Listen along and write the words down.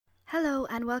Hello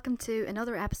and welcome to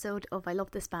another episode of I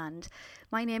Love This Band.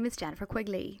 My name is Jennifer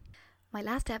Quigley. My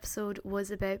last episode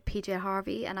was about PJ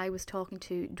Harvey and I was talking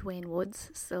to Dwayne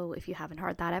Woods, so if you haven't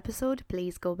heard that episode,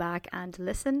 please go back and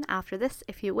listen after this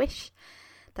if you wish.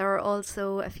 There are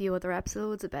also a few other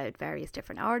episodes about various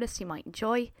different artists you might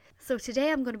enjoy. So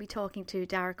today I'm going to be talking to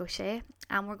Darach Ó Sé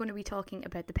and we're going to be talking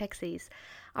about the Pixies.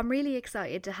 I'm really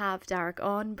excited to have Darach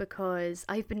on because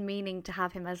I've been meaning to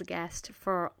have him as a guest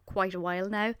for quite a while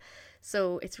now.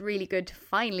 So it's really good to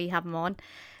finally have him on.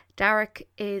 Darach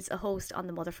is a host on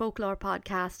the Mother Folklore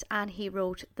podcast and he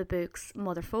wrote the books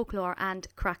Mother Folklore and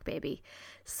Crack Baby.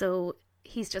 So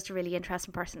he's just a really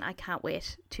interesting person. I can't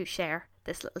wait to share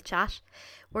this little chat.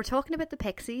 We're talking about the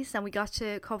Pixies and we got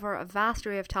to cover a vast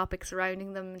array of topics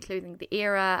surrounding them, including the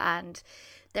era and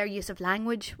their use of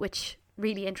language, which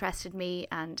really interested me,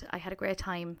 and I had a great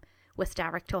time with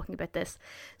Darach talking about this.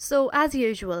 So as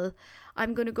usual,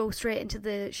 I'm going to go straight into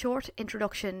the short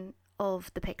introduction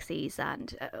of the Pixies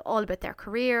and all about their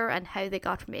career and how they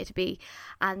got from A to B,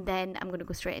 and then I'm going to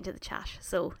go straight into the chat.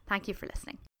 So thank you for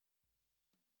listening.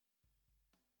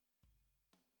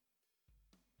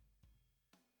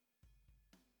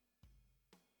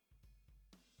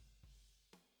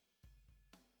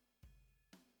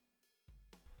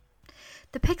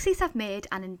 The Pixies have made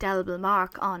an indelible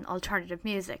mark on alternative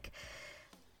music.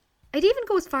 I'd even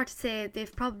go as far to say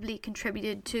they've probably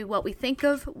contributed to what we think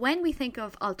of when we think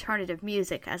of alternative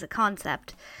music as a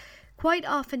concept. Quite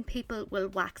often people will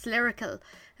wax lyrical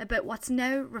about what's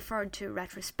now referred to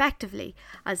retrospectively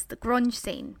as the grunge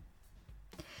scene.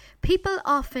 People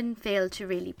often fail to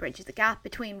really bridge the gap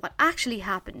between what actually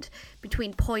happened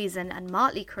between Poison and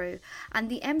Motley Crue and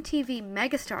the MTV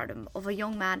megastardom of a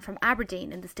young man from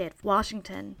Aberdeen in the state of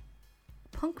Washington.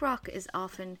 Punk rock is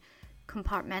often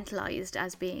compartmentalised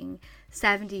as being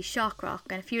 70s shock rock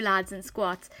and a few lads in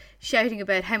squats shouting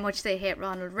about how much they hate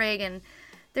Ronald Reagan.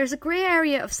 There's a grey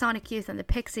area of Sonic Youth and the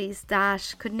Pixies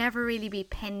that could never really be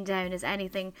pinned down as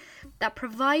anything that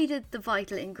provided the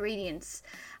vital ingredients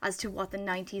as to what the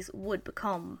 90s would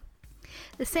become.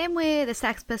 The same way the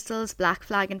Sex Pistols, Black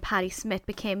Flag and Patti Smith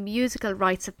became musical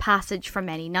rites of passage for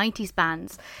many 90s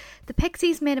bands, the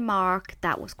Pixies made a mark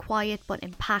that was quiet but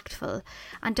impactful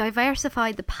and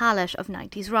diversified the palette of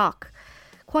 90s rock.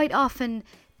 Quite often,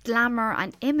 glamour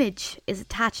and image is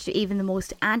attached to even the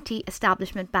most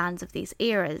anti-establishment bands of these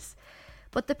eras,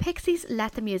 but the Pixies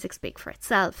let the music speak for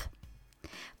itself.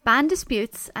 Band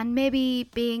disputes and maybe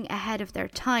being ahead of their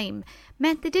time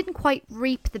meant they didn't quite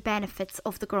reap the benefits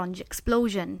of the grunge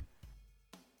explosion.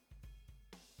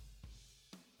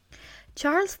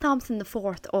 Charles Thompson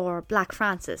IV, or Black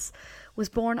Francis, was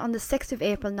born on the 6th of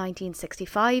April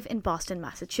 1965 in Boston,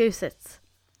 Massachusetts.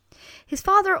 His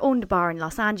father owned a bar in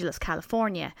Los Angeles,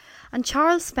 California, and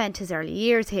Charles spent his early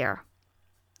years here.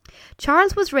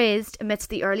 Charles was raised amidst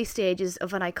the early stages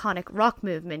of an iconic rock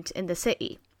movement in the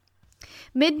city.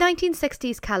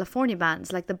 Mid-1960s California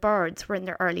bands like the Byrds were in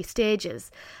their early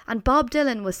stages, and Bob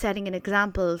Dylan was setting an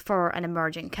example for an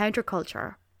emerging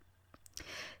counterculture.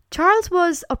 Charles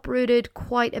was uprooted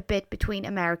quite a bit between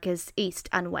America's East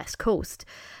and West Coast,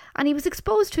 and he was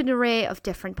exposed to an array of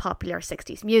different popular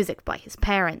 60s music by his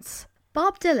parents.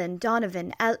 Bob Dylan,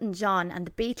 Donovan, Elton John and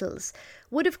the Beatles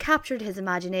would have captured his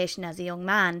imagination as a young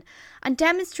man and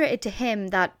demonstrated to him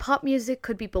that pop music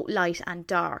could be both light and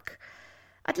dark.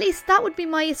 At least that would be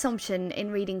my assumption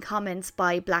in reading comments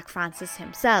by Black Francis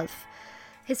himself.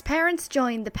 His parents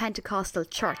joined the Pentecostal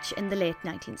church in the late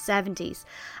 1970s,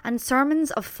 and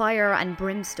sermons of fire and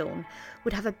brimstone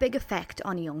would have a big effect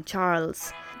on young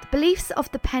Charles. The beliefs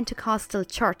of the Pentecostal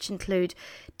church include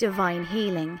divine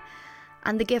healing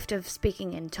and the gift of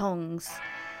speaking in tongues.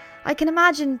 I can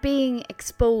imagine being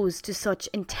exposed to such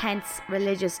intense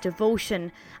religious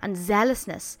devotion and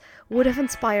zealousness would have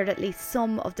inspired at least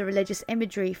some of the religious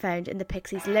imagery found in the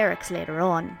Pixies' lyrics later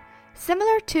on.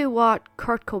 Similar to what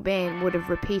Kurt Cobain would have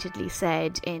repeatedly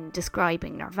said in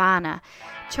describing Nirvana,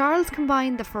 Charles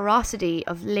combined the ferocity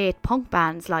of late punk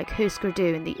bands like Husker Du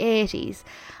in the 80s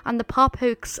and the pop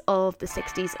hooks of the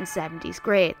 60s and 70s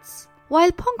greats.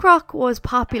 While punk rock was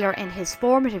popular in his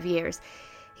formative years,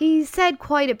 he said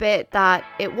quite a bit that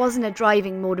it wasn't a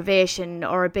driving motivation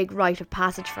or a big rite of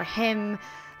passage for him,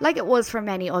 like it was for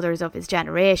many others of his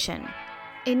generation.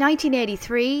 In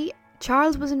 1983,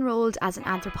 Charles was enrolled as an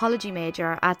anthropology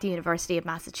major at the University of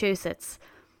Massachusetts.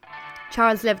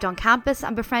 Charles lived on campus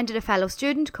and befriended a fellow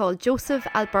student called Joseph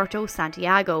Alberto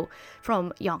Santiago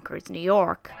from Yonkers, New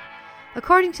York.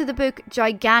 According to the book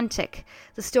Gigantic,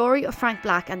 The Story of Frank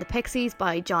Black and the Pixies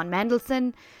by John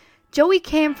Mendelsohn, Joey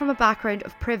came from a background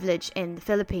of privilege in the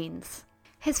Philippines.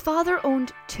 His father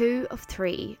owned 2 of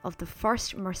 3 of the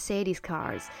first Mercedes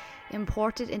cars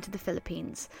imported into the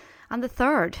Philippines, and the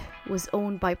third was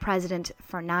owned by President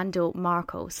Fernando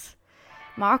Marcos.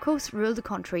 Marcos ruled the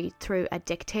country through a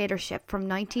dictatorship from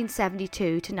 1972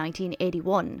 to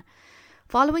 1981.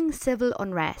 Following civil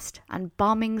unrest and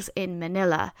bombings in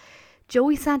Manila,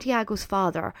 Joey Santiago's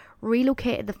father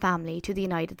relocated the family to the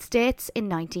United States in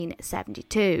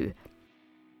 1972.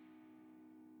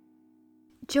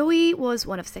 Joey was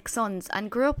one of 6 sons and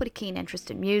grew up with a keen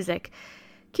interest in music.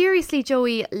 Curiously,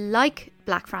 Joey, like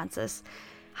Black Francis,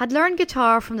 had learned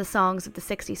guitar from the songs of the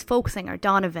 60s folk singer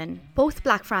Donovan. Both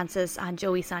Black Francis and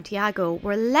Joey Santiago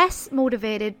were less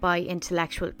motivated by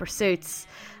intellectual pursuits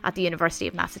at the University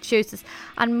of Massachusetts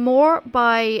and more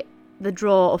by the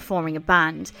draw of forming a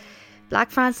band. Black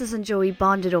Francis and Joey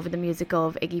bonded over the music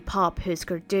of Iggy Pop,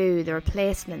 Husker Du, The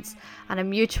Replacements, and a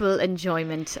mutual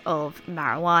enjoyment of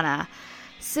marijuana.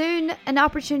 Soon, an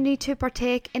opportunity to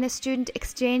partake in a student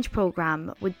exchange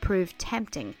programme would prove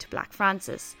tempting to Black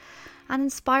Francis and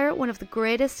inspire one of the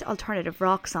greatest alternative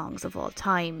rock songs of all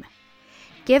time.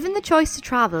 Given the choice to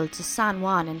travel to San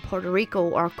Juan in Puerto Rico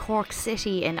or Cork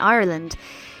City in Ireland,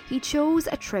 he chose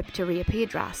a trip to Rio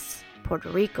Piedras, Puerto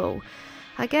Rico.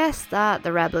 I guess that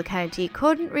the rebel county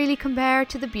couldn't really compare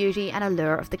to the beauty and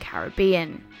allure of the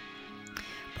Caribbean.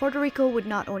 Puerto Rico would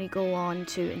not only go on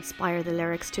to inspire the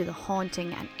lyrics to the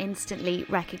haunting and instantly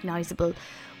recognisable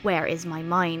Where Is My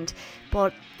Mind,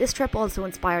 but this trip also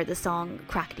inspired the song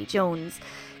Crackety Jones.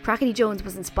 Crackety Jones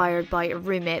was inspired by a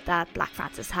roommate that Black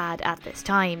Francis had at this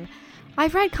time.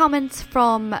 I've read comments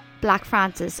from Black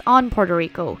Francis on Puerto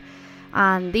Rico,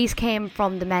 and these came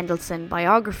from the Mendelssohn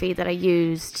biography that I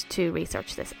used to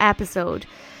research this episode.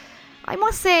 I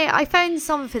must say, I found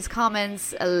some of his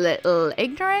comments a little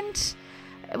ignorant.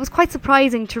 It was quite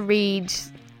surprising to read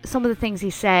some of the things he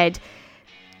said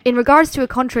in regards to a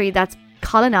country that's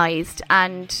colonised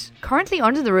and currently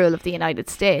under the rule of the United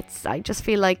States. I just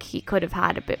feel like he could have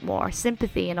had a bit more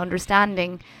sympathy and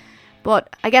understanding,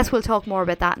 but I guess we'll talk more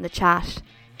about that in the chat.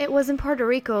 It was in Puerto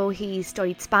Rico he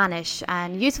studied Spanish,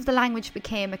 and use of the language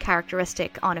became a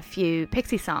characteristic on a few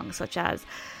Pixie songs such as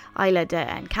Isla de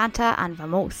Encanta and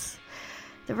Vamos.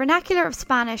 The vernacular of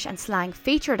Spanish and slang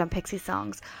featured on Pixie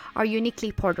songs are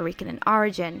uniquely Puerto Rican in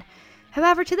origin.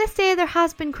 However, to this day there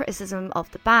has been criticism of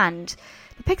the band.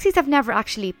 The Pixies have never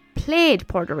actually played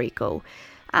Puerto Rico,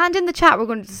 and in the chat we're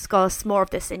going to discuss more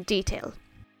of this in detail.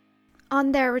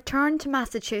 On their return to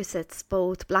Massachusetts,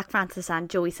 both Black Francis and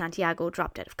Joey Santiago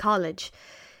dropped out of college.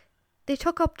 They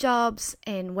took up jobs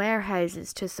in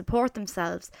warehouses to support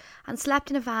themselves and slept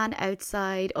in a van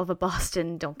outside of a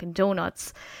Boston Dunkin'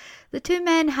 Donuts. The 2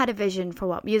 men had a vision for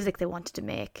what music they wanted to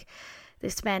make. They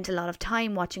spent a lot of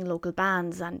time watching local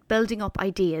bands and building up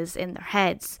ideas in their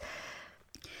heads.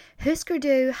 Husker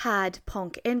Du had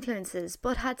punk influences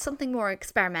but had something more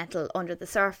experimental under the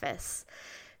surface.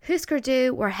 Husker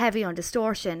Du were heavy on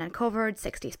distortion and covered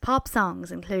 60s pop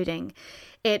songs including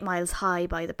 8 Miles High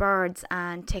by the Byrds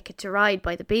and Ticket to Ride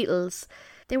by the Beatles.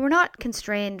 They were not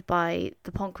constrained by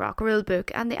the punk rock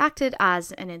rulebook, and they acted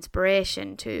as an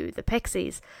inspiration to the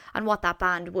Pixies and what that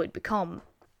band would become.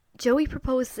 Joey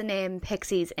proposed the name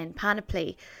Pixies in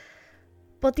Panoply,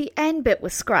 but the end bit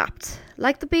was scrapped.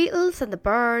 Like the Beatles and the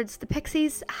Byrds, the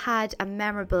Pixies had a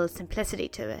memorable simplicity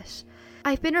to it.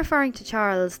 I've been referring to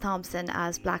Charles Thompson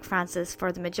as Black Francis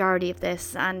for the majority of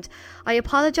this, and I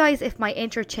apologise if my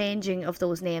interchanging of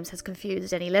those names has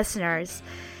confused any listeners.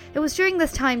 It was during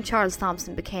this time Charles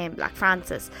Thompson became Black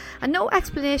Francis, and no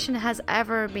explanation has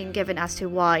ever been given as to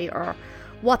why or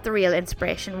what the real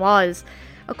inspiration was.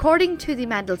 According to the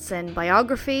Mendelssohn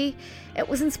biography, it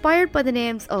was inspired by the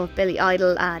names of Billy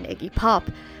Idol and Iggy Pop.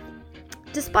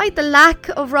 Despite the lack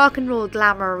of rock and roll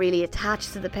glamour really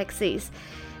attached to the Pixies,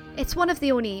 it's one of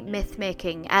the only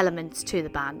myth-making elements to the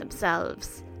band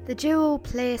themselves. The duo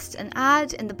placed an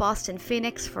ad in the Boston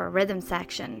Phoenix for a rhythm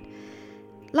section.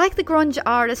 Like the grunge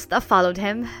artists that followed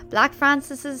him, Black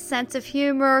Francis's sense of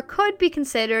humour could be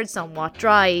considered somewhat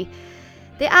dry.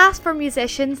 They asked for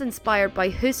musicians inspired by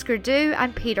Husker Du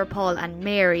and Peter, Paul and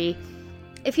Mary.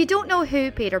 If you don't know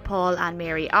who Peter, Paul and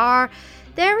Mary are,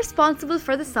 they're responsible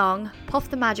for the song Puff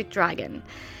the Magic Dragon.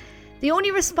 The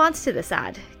only response to this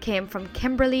ad came from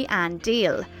Kimberly Ann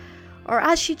Deal, or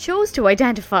as she chose to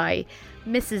identify,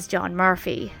 Mrs. John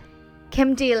Murphy.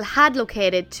 Kim Deal had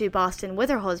located to Boston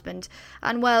with her husband,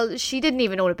 and well, she didn't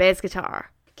even own a bass guitar.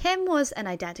 Kim was an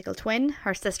identical twin,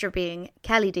 her sister being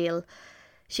Kelly Deal.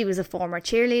 She was a former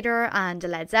cheerleader and a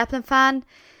Led Zeppelin fan.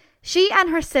 She and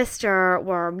her sister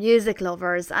were music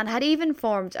lovers and had even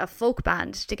formed a folk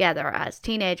band together as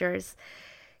teenagers.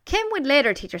 Kim would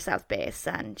later teach herself bass,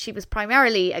 and she was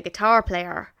primarily a guitar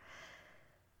player.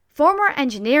 Former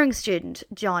engineering student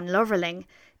John Loverling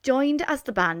joined as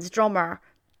the band's drummer.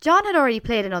 John had already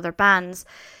played in other bands.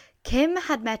 Kim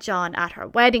had met John at her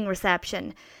wedding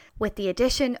reception. With the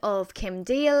addition of Kim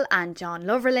Deal and John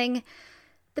Loverling,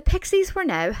 the Pixies were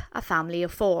now a family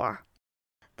of 4.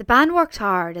 The band worked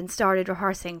hard and started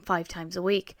rehearsing 5 times a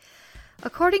week.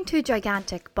 According to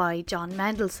Gigantic by John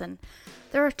Mendelsohn,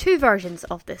 there are 2 versions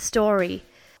of this story.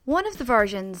 One of the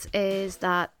versions is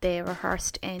that they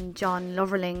rehearsed in John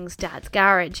Loverling's dad's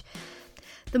garage.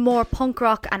 The more punk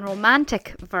rock and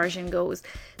romantic version goes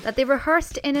that they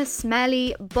rehearsed in a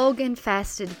smelly,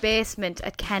 bug-infested basement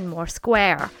at Kenmore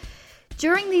Square.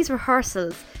 During these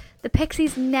rehearsals, the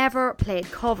Pixies never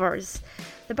played covers.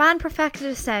 The band perfected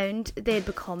a sound they'd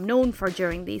become known for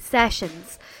during these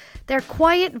sessions. Their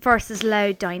quiet versus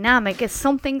loud dynamic is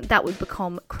something that would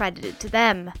become credited to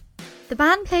them. The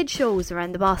band played shows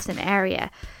around the Boston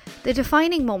area. The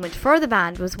defining moment for the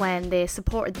band was when they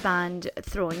supported the band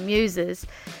Throwing Muses.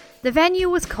 The venue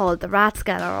was called the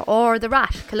Rathskeller, or the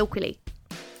Rat colloquially.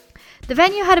 The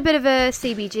venue had a bit of a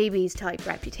CBGB's type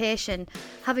reputation,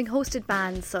 having hosted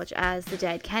bands such as the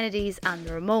Dead Kennedys and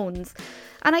the Ramones,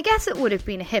 and I guess it would have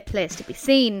been a hip place to be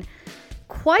seen.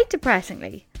 Quite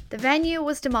depressingly, the venue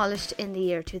was demolished in the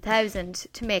year 2000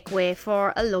 to make way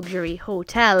for a luxury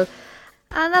hotel,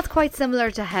 and that's quite similar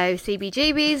to how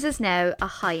CBGB's is now a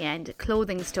high-end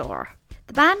clothing store.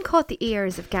 The band caught the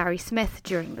ears of Gary Smith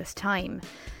during this time.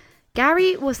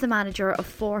 Gary was the manager of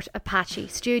Fort Apache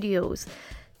Studios.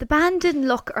 The band didn't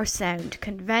look or sound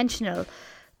conventional.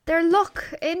 Their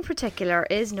look in particular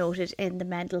is noted in the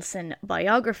Mendelsohn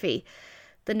biography.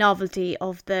 The novelty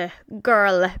of the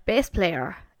girl bass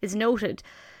player is noted,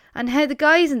 and how the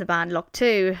guys in the band looked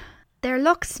too. Their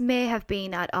looks may have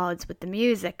been at odds with the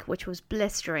music, which was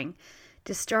blistering,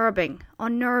 disturbing,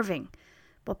 unnerving,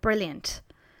 but brilliant.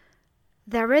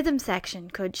 Their rhythm section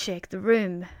could shake the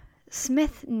room.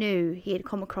 Smith knew he had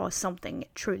come across something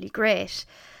truly great.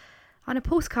 On a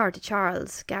postcard to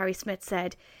Charles, Gary Smith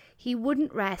said he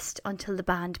wouldn't rest until the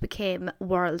band became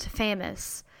world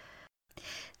famous.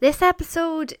 This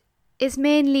episode is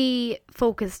mainly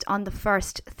focused on the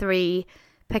first 3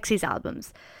 Pixies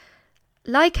albums.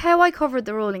 Like how I covered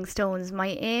the Rolling Stones, my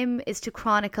aim is to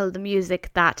chronicle the music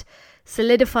that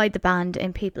solidified the band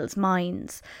in people's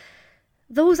minds.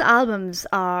 Those albums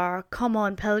are Come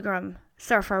On Pilgrim,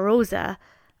 Surfer Rosa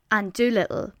and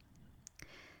Doolittle.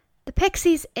 The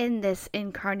Pixies in this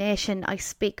incarnation I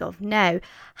speak of now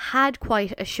had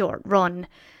quite a short run.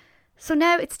 So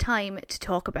now it's time to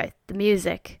talk about the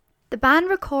music. The band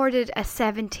recorded a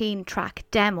 17-track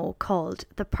demo called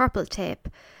The Purple Tape,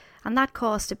 and that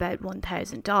cost about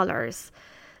 $1,000.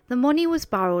 The money was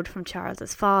borrowed from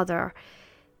Charles's father.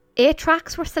 8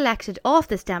 tracks were selected off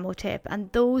this demo tape,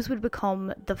 and those would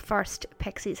become the first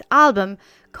Pixies album,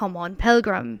 Come On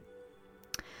Pilgrim.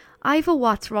 Ivo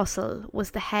Watts Russell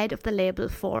was the head of the label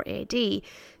 4AD,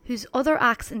 whose other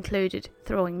acts included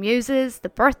Throwing Muses, The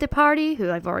Birthday Party,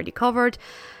 who I've already covered,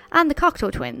 and the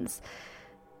Cocteau Twins.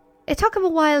 It took him a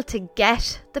while to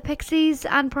get the Pixies,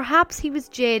 and perhaps he was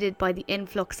jaded by the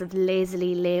influx of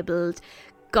lazily labelled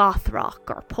goth rock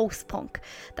or post-punk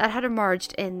that had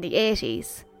emerged in the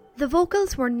 80s. The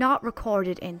vocals were not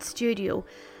recorded in studio,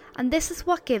 and this is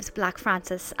what gives Black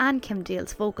Francis and Kim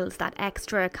Deal's vocals that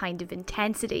extra kind of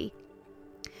intensity.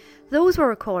 Those were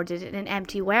recorded in an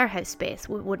empty warehouse space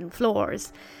with wooden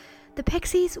floors. The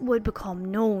Pixies would become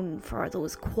known for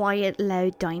those quiet,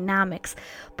 loud dynamics,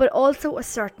 but also a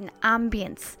certain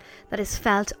ambience that is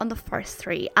felt on the first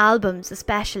 3 albums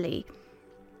especially.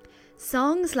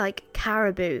 Songs like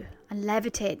Caribou and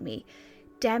Levitate Me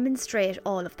demonstrate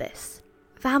all of this.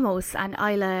 Vamos and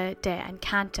Isla de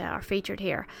Encanta are featured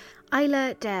here.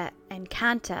 Isla de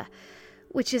Encanta,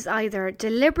 which is either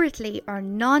deliberately or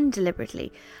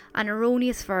non-deliberately an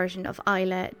erroneous version of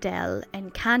Isla del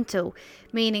Encanto,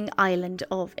 meaning Island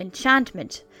of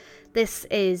Enchantment. This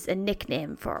is a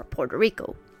nickname for Puerto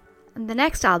Rico. And the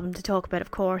next album to talk about,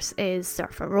 of course, is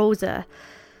Surfer Rosa.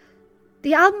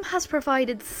 The album has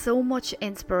provided so much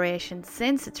inspiration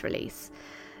since its release.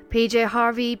 PJ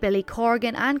Harvey, Billy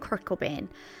Corgan and Kurt Cobain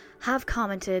have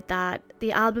commented that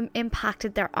the album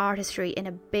impacted their artistry in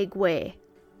a big way.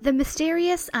 The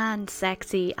mysterious and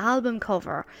sexy album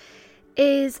cover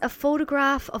is a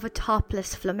photograph of a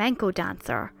topless flamenco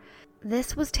dancer.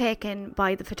 This was taken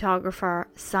by the photographer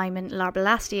Simon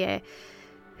Larbalestier,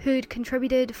 who'd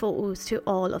contributed photos to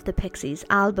all of the Pixies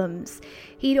albums.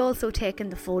 He'd also taken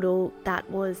the photo that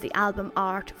was the album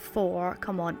art for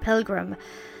Come On Pilgrim.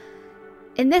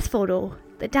 In this photo,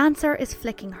 the dancer is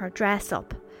flicking her dress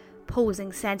up,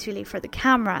 posing sensually for the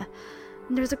camera,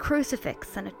 and there's a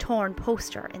crucifix and a torn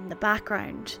poster in the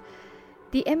background.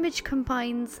 The image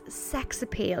combines sex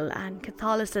appeal and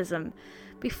Catholicism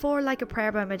before Like a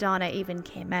Prayer by Madonna even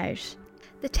came out.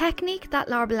 The technique that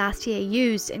Laure Ballastier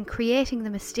used in creating the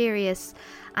mysterious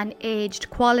and aged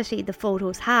quality the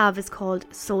photos have is called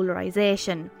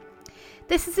solarization.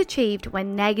 This is achieved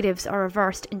when negatives are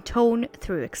reversed in tone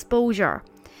through exposure.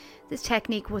 This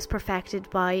technique was perfected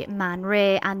by Man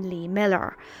Ray and Lee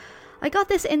Miller. I got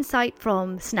this insight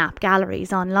from Snap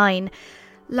Galleries online.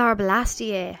 Laure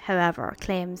Ballastier, however,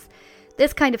 claims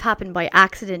this kind of happened by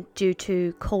accident due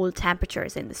to cold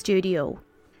temperatures in the studio.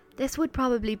 This would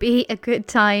probably be a good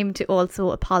time to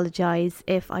also apologise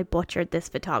if I butchered this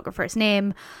photographer's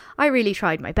name. I really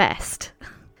tried my best.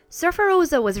 Surfer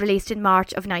Rosa was released in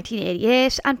March of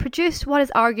 1988 and produced what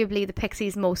is arguably the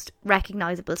Pixies' most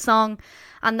recognisable song,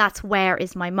 and that's Where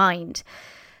Is My Mind.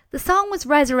 The song was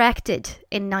resurrected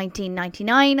in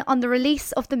 1999 on the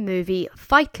release of the movie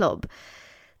Fight Club.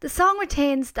 The song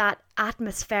retains that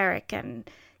atmospheric and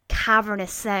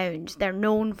cavernous sound they're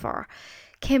known for.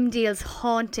 Kim Deal's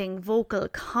haunting vocal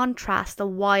contrasts the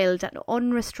wild and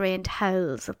unrestrained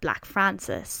howls of Black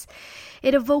Francis.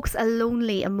 It evokes a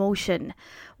lonely emotion,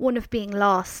 one of being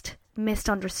lost,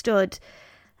 misunderstood,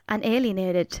 and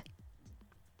alienated.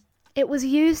 It was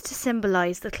used to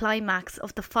symbolise the climax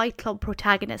of the Fight Club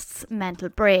protagonist's mental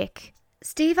break.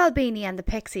 Steve Albini and the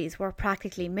Pixies were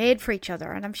practically made for each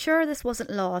other, and I'm sure this wasn't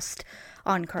lost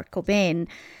on Kurt Cobain.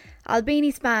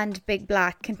 Albini's band Big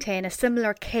Black contain a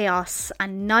similar chaos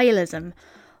and nihilism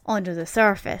under the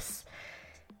surface.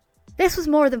 This was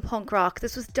more than punk rock.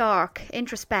 This was dark,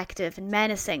 introspective and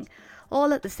menacing,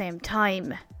 all at the same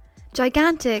time.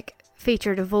 Gigantic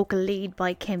featured a vocal lead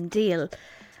by Kim Deal,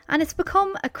 and it's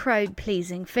become a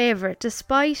crowd-pleasing favourite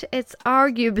despite its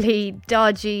arguably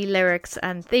dodgy lyrics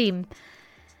and theme.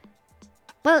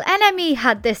 Well, NME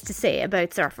had this to say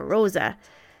about Surfer Rosa.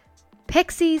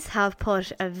 Pixies have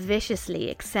put a viciously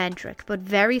eccentric but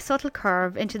very subtle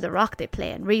curve into the rock they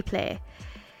play and replay.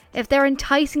 If they're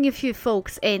enticing a few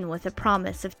folks in with a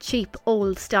promise of cheap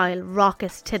old-style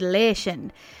raucous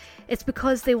titillation, it's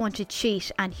because they want to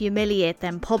cheat and humiliate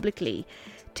them publicly,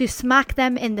 to smack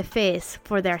them in the face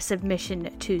for their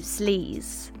submission to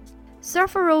sleaze.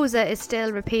 Surfer Rosa is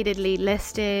still repeatedly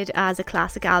listed as a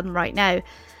classic album right now,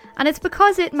 and it's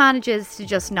because it manages to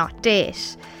just not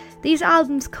date. These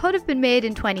albums could have been made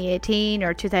in 2018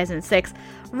 or 2006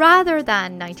 rather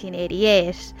than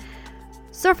 1988.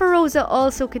 Surfer Rosa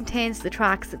also contains the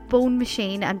tracks Bone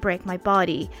Machine and Break My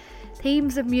Body.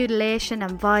 Themes of mutilation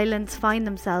and violence find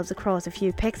themselves across a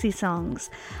few Pixie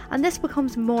songs, and this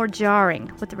becomes more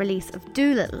jarring with the release of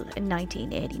Doolittle in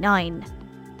 1989.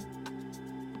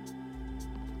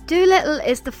 Doolittle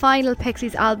is the final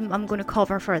Pixies album I'm going to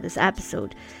cover for this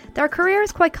episode. Their career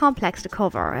is quite complex to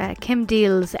cover, Kim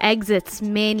Deal's exits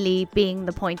mainly being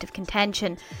the point of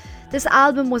contention. This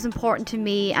album was important to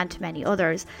me and to many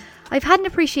others. I've had an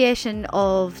appreciation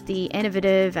of the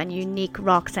innovative and unique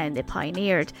rock sound they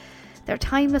pioneered. Their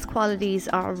timeless qualities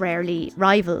are rarely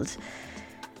rivalled.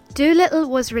 Doolittle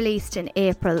was released in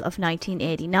April of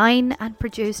 1989 and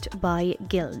produced by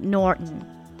Gil Norton.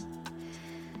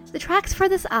 The tracks for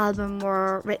this album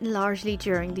were written largely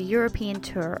during the European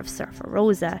tour of Surfer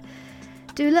Rosa.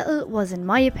 Doolittle was, in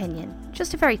my opinion,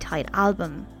 just a very tight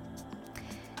album.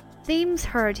 Themes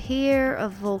heard here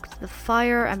evoked the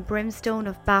fire and brimstone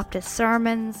of Baptist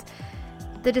sermons,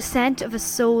 the descent of a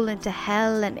soul into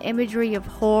hell and imagery of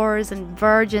whores and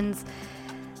virgins.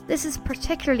 This is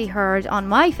particularly heard on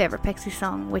my favourite Pixie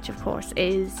song, which of course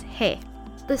is Hey.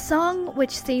 The song,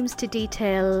 which seems to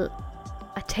detail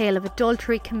a tale of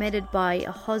adultery committed by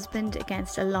a husband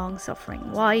against a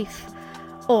long-suffering wife,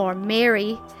 or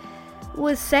Mary,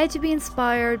 was said to be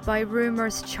inspired by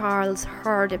rumours Charles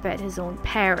heard about his own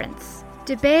parents.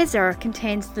 De Bezer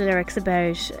contains the lyrics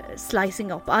about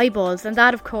slicing up eyeballs, and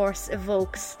that of course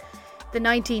evokes the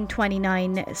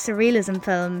 1929 surrealism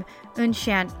film Un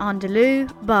Chien Andalou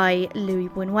by Louis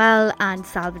Buñuel and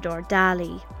Salvador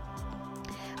Dali.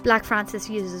 Black Francis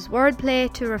uses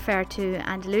wordplay to refer to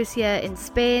Andalusia in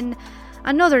Spain,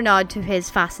 another nod to his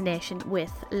fascination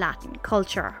with Latin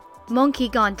culture. Monkey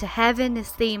Gone to Heaven is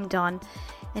themed on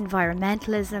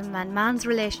environmentalism and man's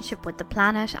relationship with the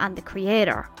planet and the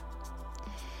creator.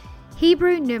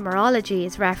 Hebrew numerology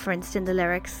is referenced in the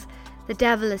lyrics, the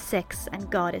devil is 6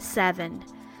 and God is 7.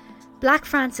 Black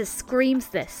Francis screams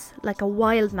this like a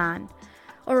wild man,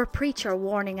 or a preacher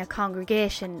warning a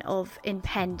congregation of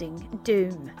impending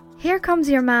doom. Here Comes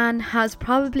Your Man has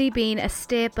probably been a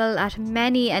staple at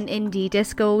many an indie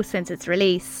disco since its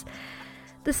release.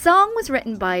 The song was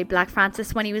written by Black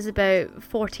Francis when he was about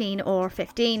 14 or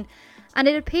 15, and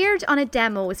it appeared on a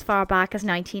demo as far back as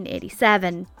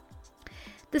 1987.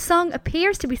 The song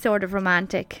appears to be sort of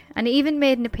romantic, and even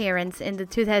made an appearance in the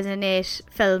 2008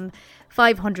 film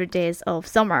 500 Days of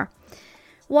Summer.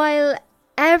 While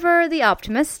ever the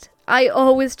optimist, I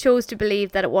always chose to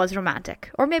believe that it was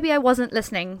romantic, or maybe I wasn't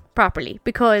listening properly,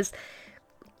 because,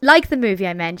 like the movie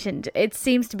I mentioned, it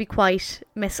seems to be quite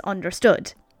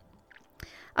misunderstood.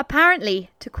 Apparently,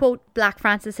 to quote Black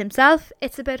Francis himself,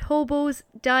 it's about hobos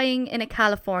dying in a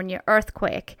California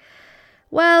earthquake.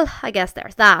 Well, I guess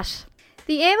there's that.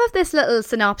 The aim of this little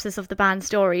synopsis of the band's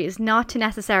story is not to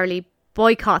necessarily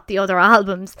boycott the other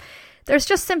albums. There's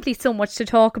just simply so much to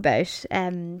talk about.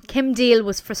 Kim Deal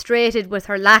was frustrated with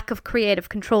her lack of creative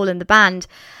control in the band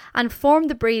and formed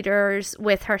the Breeders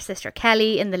with her sister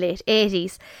Kelly in the late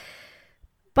 80s.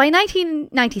 By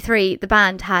 1993, the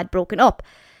band had broken up.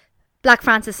 Black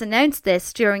Francis announced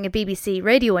this during a BBC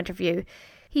radio interview.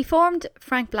 He formed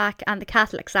Frank Black and the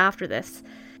Catholics after this.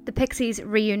 The Pixies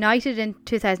reunited in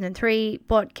 2003,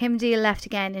 but Kim Deal left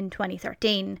again in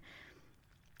 2013.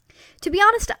 To be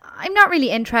honest, I'm not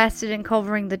really interested in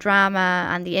covering the drama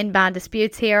and the in-band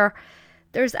disputes here.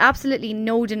 There's absolutely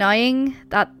no denying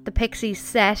that the Pixies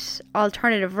set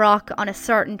alternative rock on a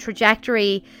certain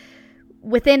trajectory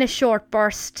within a short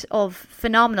burst of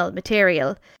phenomenal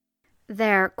material.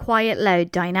 Their quiet,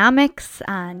 loud dynamics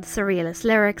and surrealist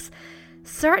lyrics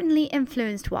certainly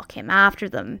influenced what came after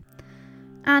them.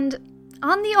 And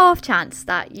on the off chance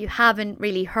that you haven't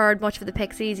really heard much of the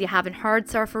Pixies, you haven't heard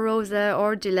Surfer Rosa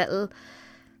or Doolittle,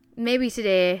 maybe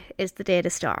today is the day to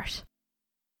start.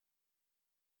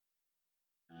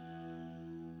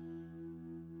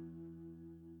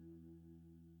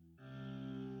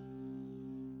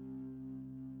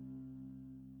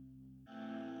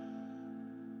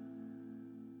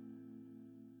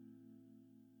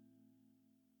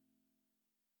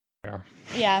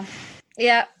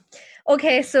 Yeah.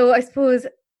 Okay, so I suppose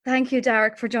thank you,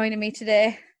 Derek, for joining me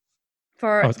today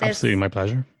for it's absolutely my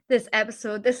pleasure. This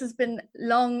episode. This has been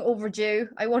long overdue.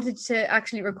 I wanted to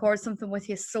actually record something with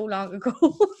you so long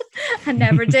ago and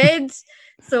never did.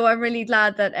 So I'm really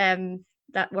glad that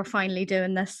that we're finally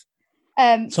doing this.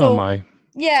 So am I.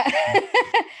 Yeah.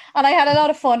 And I had a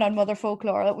lot of fun on Mother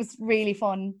Folklore. It was really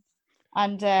fun.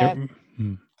 And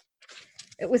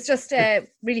it was just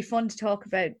really fun to talk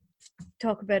about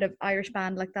an Irish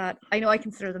band like that. I know I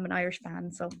consider them an Irish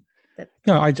band, so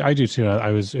no, I do too.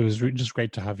 It was just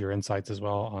great to have your insights as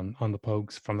well on the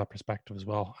Pogues from that perspective as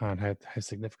well, and how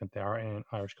significant they are in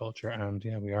Irish culture. And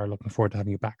yeah, we are looking forward to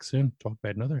having you back soon to talk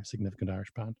about another significant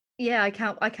Irish band. Yeah, I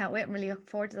can't wait. I'm really looking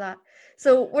forward to that.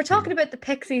 So we're talking about the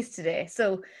Pixies today.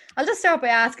 So I'll just start by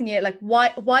asking you, like,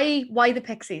 why the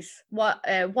Pixies? What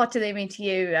do they mean to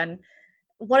you, and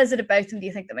what is it about them do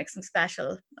you think that makes them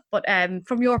special? But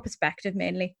from your perspective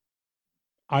mainly.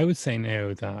 I would say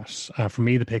now that for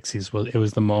me, the Pixies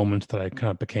was the moment that I kind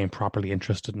of became properly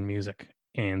interested in music.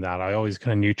 In that I always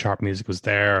kind of knew chart music was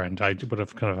there, and I would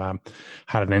have kind of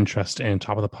had an interest in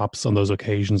Top of the Pops on those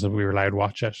occasions that we were allowed to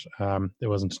watch it. It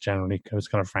wasn't generally, it was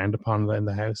kind of frowned upon in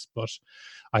the house, but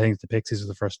I think the Pixies was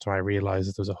the first time I realized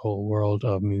that there was a whole world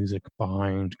of music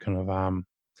behind kind of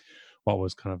what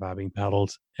was kind of being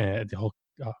peddled, the whole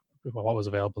what was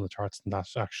available in the charts, and that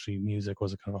actually music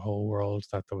was a kind of a whole world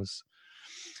that there was.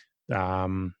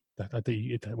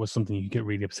 That was something you could get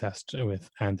really obsessed with,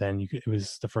 and then they were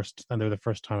the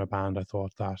first time a band I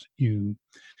thought that you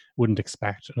wouldn't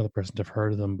expect another person to have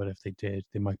heard of them, but if they did,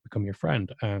 they might become your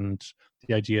friend. And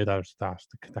the idea that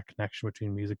connection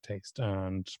between music taste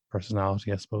and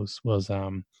personality, I suppose, was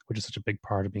which is such a big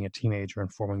part of being a teenager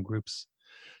and forming groups.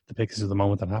 The Pixies are the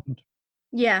moment that happened.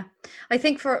 Yeah, I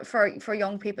think for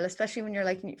young people, especially when you're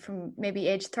like from maybe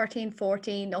age 13,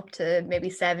 14 up to maybe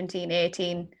 17,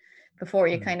 18, before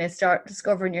you kind of start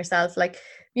discovering yourself, like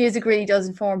music really does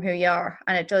inform who you are.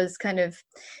 And it does kind of,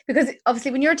 because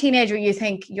obviously when you're a teenager, you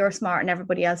think you're smart and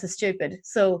everybody else is stupid.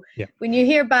 So when you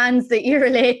hear bands that you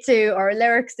relate to or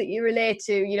lyrics that you relate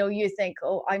to, you know, you think,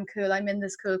 oh, I'm cool. I'm in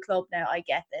this cool club now. I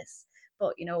get this.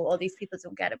 But, you know, all these people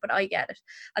don't get it, but I get it.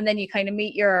 And then you kind of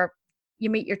meet your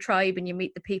tribe, and you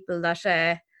meet the people that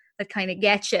kind of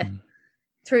get you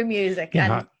through music.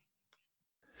 Yeah, and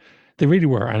they really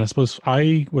were. And I suppose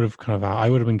I would have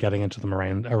been getting into them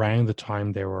around the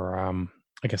time they were,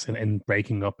 I guess, in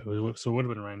breaking up. So it would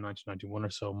have been around 1991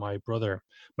 or so. My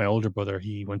older brother,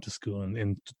 he went to school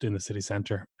in the city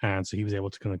centre, and so he was able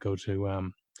to kind of go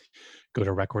to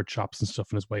record shops and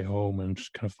stuff on his way home and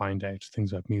kind of find out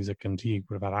things about music. And he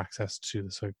would have had access to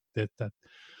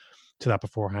that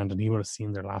beforehand, and he would have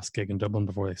seen their last gig in Dublin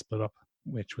before they split up.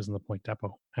 which was in the Point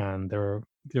Depot, and they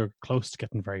were close to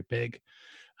getting very big,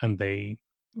 and they,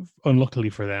 unluckily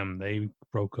for them, they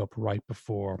broke up right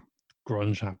before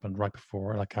grunge happened, right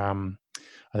before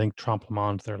I think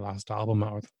Tremblement, their last album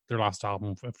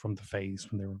from the phase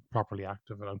when they were properly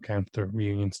active. I don't count their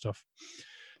reunion stuff.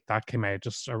 That came out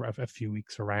just a few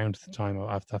weeks around the time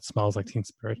of that Smells Like Teen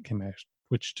Spirit came out,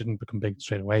 which didn't become big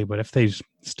straight away. But if they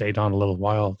stayed on a little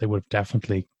while, they would have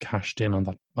definitely cashed in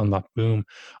on that boom.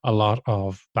 A lot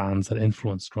of bands that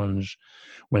influenced grunge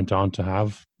went on to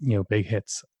have big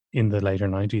hits in the later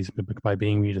 90s by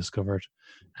being rediscovered,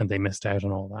 and they missed out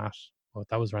on all that. But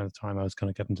that was around the time I was kind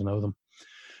of getting to know them.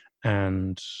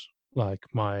 And like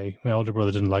my older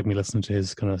brother didn't like me listening to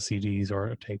his kind of CDs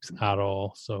or tapes at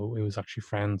all, so it was actually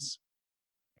friends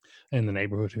in the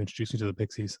neighborhood who introduced me to the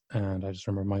Pixies, and I just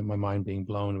remember my mind being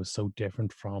blown. It was so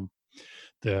different from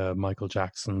the Michael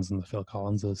Jacksons and the Phil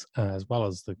Collinses, as well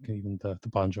as even the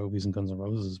Bon Jovis and Guns N'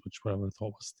 Roses, which I would have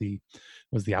thought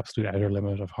was the absolute outer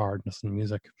limit of hardness in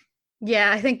music.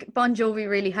 Yeah, I think Bon Jovi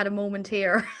really had a moment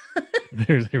here.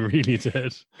 They really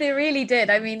did. They really did.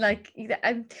 I mean, like,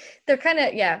 they're kind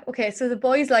of, yeah, okay. So the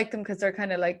boys like them because they're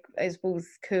kind of like, I suppose,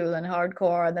 cool and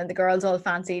hardcore, and then the girls all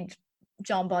fancied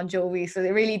John Bon Jovi. So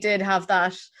they really did have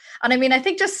that. And I mean, I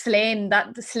think just Slane,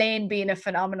 that the Slane being a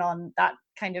phenomenon, that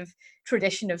kind of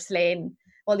tradition of Slane,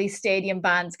 all these stadium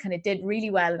bands kind of did really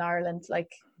well in Ireland,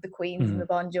 like the Queens and the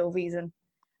Bon Jovis, and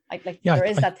there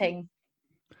is that thing.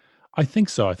 I think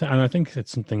so. I think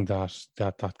it's something that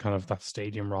kind of that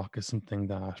stadium rock is something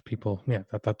that people,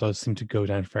 that does seem to go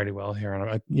down fairly well here.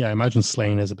 And I imagine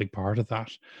Slane is a big part of that.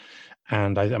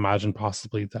 And I imagine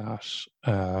possibly that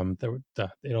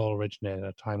that it all originated at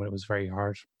a time when it was very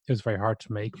hard. It was very hard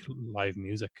to make live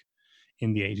music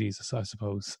in the 80s, I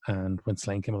suppose. And when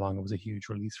Slane came along, it was a huge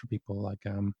release for people. Like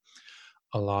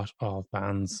a lot of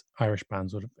bands, Irish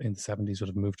bands, would have in the 70s would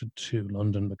have moved to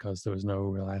London because there was no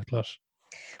real outlet.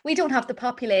 We don't have the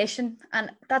population,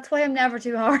 and that's why I'm never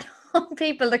too hard on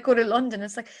people that go to London.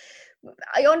 It's like,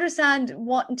 I understand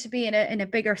wanting to be in a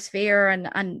bigger sphere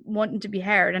and wanting to be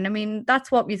heard, and I mean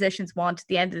that's what musicians want at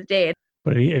the end of the day.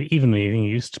 But even it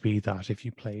used to be that if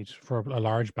you played for a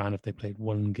large band, if they played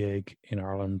one gig in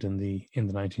Ireland in the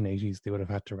 1980s, they would have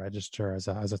had to register as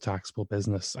a taxable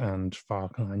business and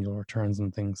file annual returns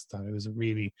and things. That it was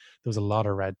there was a lot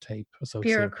of red tape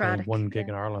associated with playing one gig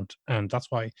in Ireland, and that's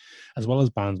why, as well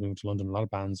as bands moving to London, a lot of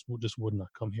bands just would not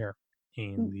come here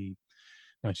in the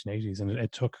 1980s, and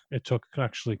it took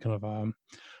actually kind of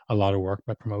a lot of work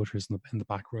by promoters in the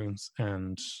back rooms,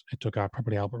 and it took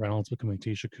probably Albert Reynolds becoming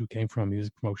Taoiseach, who came from a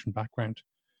music promotion background.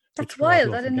 That's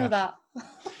wild. I didn't know that.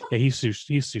 Yeah, he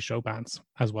used to show bands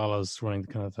as well as running the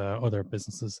kind of the other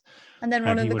businesses, and then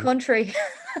running the country.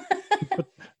 but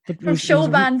from show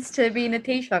bands to being a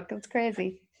Taoiseach, that's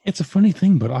crazy. It's a funny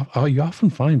thing, but you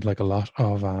often find like a lot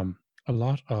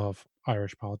of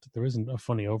Irish politics. There isn't a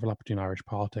funny overlap between Irish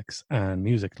politics and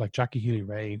music. Like Jackie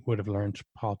Healy-Rae would have learned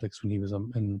politics when he was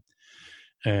an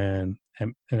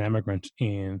immigrant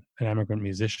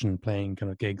musician playing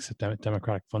kind of gigs at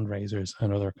Democratic fundraisers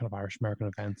and other kind of Irish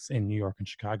American events in New York and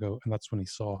Chicago. And that's when he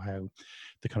saw how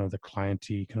the kind of the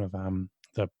clienty kind of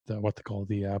the what they call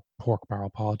the pork barrel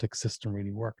politics system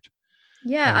really worked.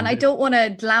 Yeah, and I don't want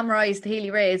to glamorize the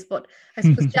Healy-Raes, but I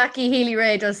suppose Jackie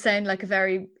Healy-Rae does sound like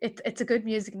it's a good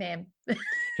music name.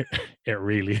 It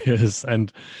really is,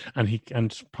 and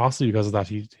possibly because of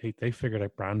that, they figured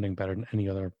out branding better than any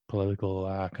other political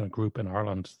kind of group in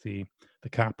Ireland. The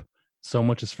cap, so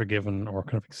much is forgiven or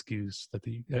kind of excused that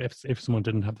if someone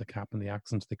didn't have the cap and the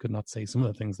accent, they could not say some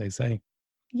of the things they say.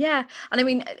 Yeah, and I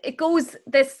mean, it goes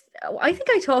this. I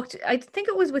think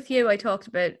it was with you. I talked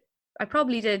about. I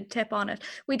probably did tip on it.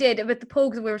 We did with the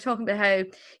Pogues, and we were talking about how,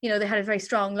 they had a very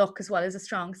strong look as well as a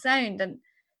strong sound. And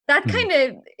that kind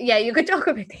of, you could talk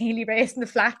about the Healy-Raes and the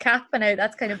flat cap and how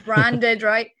that's kind of branded,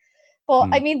 right? But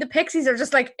I mean, the Pixies are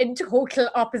just like in total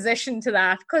opposition to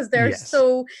that because they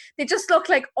just look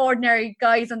like ordinary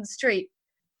guys on the street.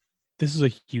 This is a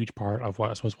huge part of what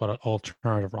I suppose what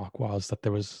alternative rock was, that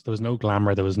there was no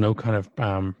glamour, there was no kind of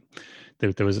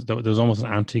there was almost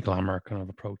an anti-glamour kind of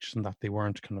approach, in that they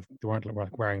weren't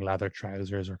like wearing leather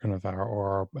trousers or kind of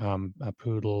or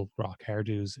poodle rock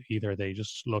hairdos either. They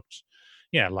just looked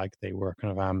like they were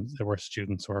kind of they were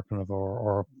students or kind of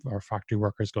or factory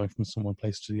workers going from one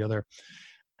place to the other,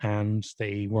 and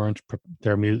they weren't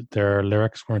their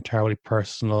lyrics weren't terribly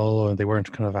personal, and they weren't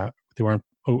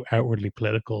outwardly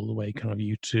political the way kind of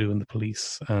U2 and the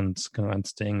Police and kind of and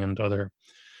Sting and other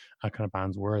kind of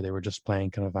bands were. They were just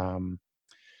playing kind of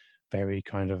very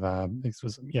kind of it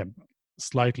was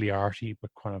slightly arty,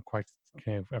 but kind of quite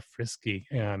kind of a frisky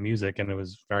music, and it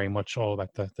was very much all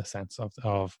about the sense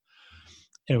of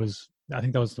it was. I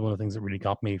think that was one of the things that really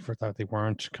got me for that. They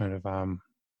weren't kind of I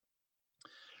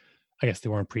guess they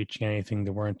weren't preaching anything.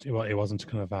 They weren't. It wasn't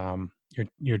kind of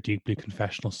your deeply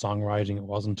confessional songwriting. It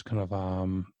wasn't kind of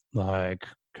like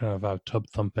kind of a tub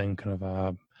thumping kind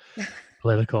of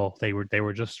political. They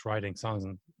were just writing songs,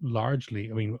 and largely,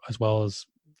 I mean, as well as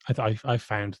I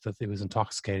found that it was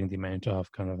intoxicating the amount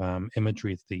of kind of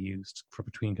imagery that they used for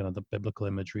between kind of the biblical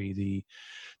imagery,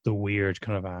 the weird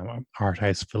kind of art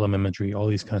house film imagery, all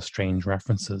these kind of strange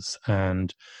references,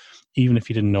 and even if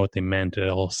you didn't know what they meant, it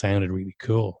all sounded really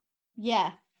cool.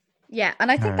 Yeah. Yeah.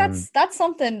 And I think that's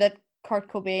something that Kurt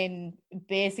Cobain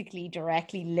basically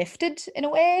directly lifted in a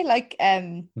way. Like,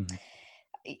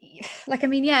 like, I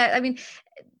mean, yeah, I mean,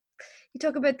 you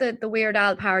talk about the Weird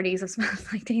Al parodies of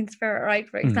Smells Like Teen Spirit, right?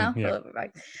 For example, right?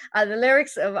 The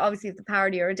lyrics of obviously the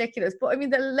parody are ridiculous, but I mean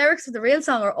the lyrics of the real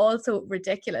song are also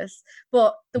ridiculous.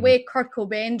 But the way Kurt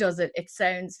Cobain does it, it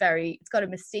sounds it's got a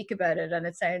mystique about it, and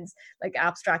it sounds like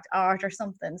abstract art or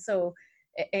something. So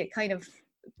it kind of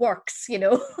works, you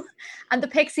know. And the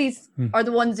Pixies are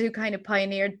the ones who kind of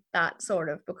pioneered that sort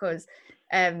of, because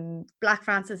Black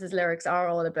Francis's lyrics are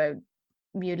all about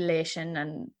mutilation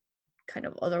and kind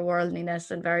of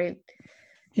otherworldliness and very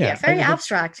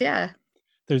abstract.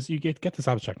 You get this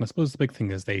abstract, and I suppose the big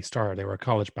thing is they were a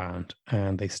college band,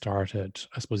 and they started,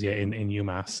 I suppose, in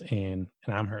UMass in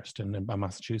Amherst in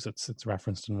Massachusetts. It's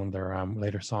referenced in one of their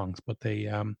later songs. But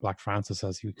they Black Francis,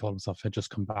 as he called himself, had just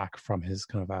come back from his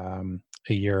kind of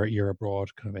a year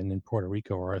abroad, kind of in Puerto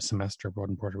Rico, or a semester abroad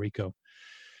in Puerto Rico,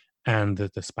 and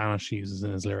the Spanish he uses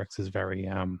in his lyrics is very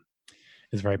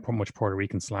much Puerto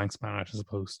Rican slang Spanish, as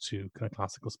opposed to kind of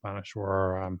classical Spanish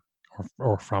or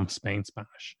from Spain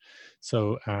Spanish.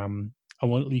 So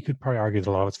you could probably argue that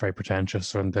a lot of it's very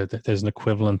pretentious, and there's an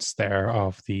equivalence there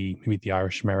of maybe the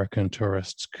Irish American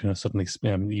tourist kind of suddenly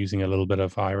using a little bit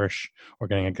of Irish or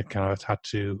getting a kind of a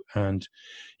tattoo, and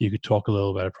you could talk a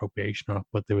little about appropriation on it.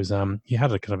 But there was he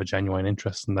had a kind of a genuine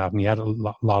interest in that, and he had a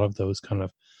lot of those kind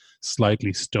of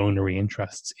slightly stonery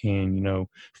interests in, you know,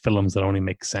 films that only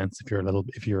make sense if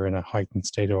you're in a heightened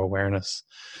state of awareness,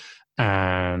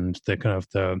 and the kind of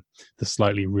the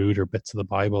slightly ruder bits of the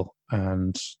Bible,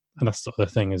 and that's the other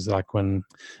thing is like when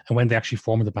they actually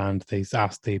formed the band, they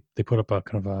put up a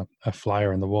kind of a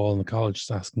flyer on the wall in the college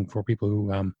asking for people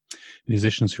who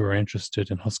musicians who are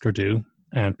interested in Husker Du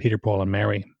and Peter, Paul and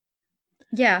Mary.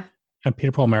 Yeah. And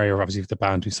Peter, Paul and Mary are obviously the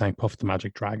band who sang Puff the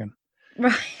Magic Dragon.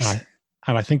 Right.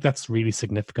 And I think that's really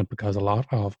significant because a lot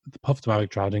of the Puff the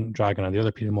Magic Dragon and the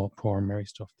other Peter, Paul and Mary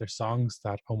stuff, they're songs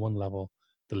that on one level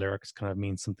the lyrics kind of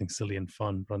mean something silly and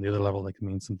fun, but on the other level they can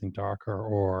mean something darker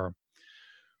or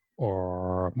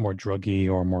more druggy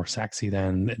or more sexy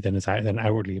than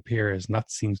outwardly appears. And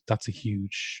that's a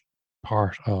huge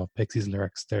part of Pixies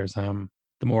lyrics. There's the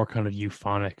more kind of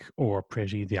euphonic or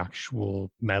pretty the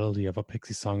actual melody of a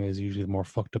Pixie song is, usually the more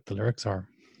fucked up the lyrics are.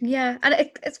 Yeah, and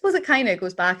I suppose it kind of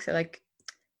goes back to like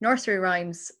nursery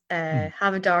rhymes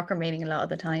have a darker meaning a lot of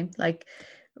the time. Like,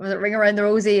 was it Ring Around the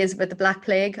Rosie is about the Black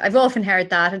Plague? I've often heard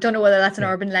that. I don't know whether that's an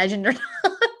urban legend or not,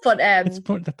 but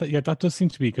that does seem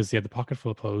to be, because the pocket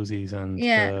full of posies and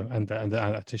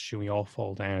the tissue, we all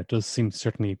fall down. It does seem,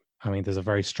 certainly. I mean, there's a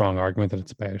very strong argument that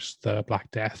it's about the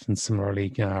Black Death, and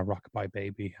similarly, Rockabye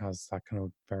Baby has that kind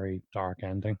of very dark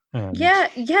ending. Yeah.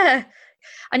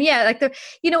 And like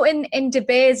in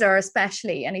DeBaser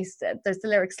especially, and there's the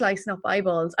lyric slicing up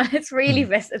eyeballs, and it's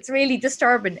really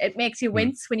disturbing. It makes you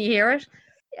wince when you hear it.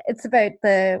 It's about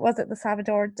the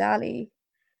Salvador Dali.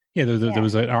 Yeah, there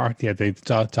was an art, the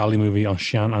Dali movie on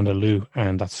Chien Andalou,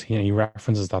 and that's, he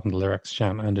references that in the lyrics,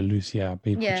 Chien Andalou, which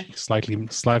he slightly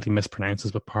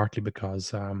mispronounces, but partly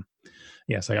because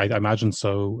yes, I imagine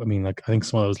so. I mean, like, I think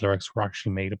some of those lyrics were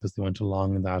actually made up as they went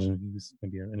along, and he was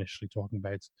maybe initially talking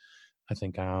about, I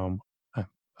think,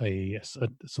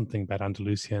 something about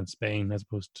Andalusia in Spain as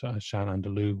opposed to Chien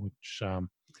Andalou, which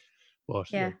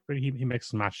he makes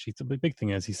some match sheets. The big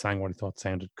thing is he sang what he thought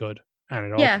sounded good, and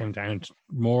it all came down to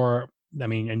more. I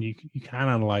mean, and you can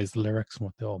analyze the lyrics and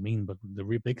what they all mean, but the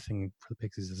real big thing for the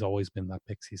Pixies has always been that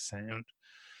Pixies sound.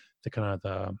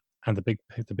 The big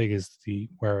is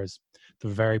whereas the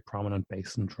very prominent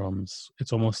bass and drums,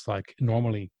 it's almost like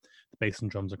normally the bass and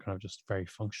drums are kind of just very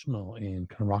functional in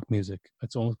kind of rock music.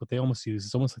 It's almost like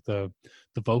the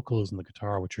vocals and the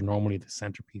guitar, which are normally the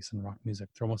centerpiece in rock music.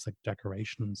 They're almost like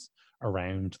decorations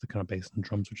around the kind of bass and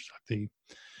drums,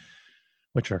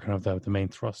 which are kind of the main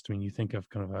thrust. I mean, you think of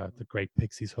kind of the great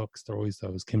Pixies hooks, they're always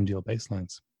those Kim Deal bass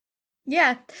lines.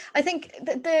 Yeah, I think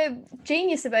the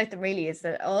genius about them really is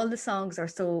that all the songs are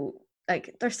so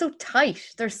like they're so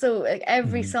tight. They're so like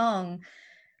every Hmm. song,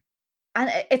 and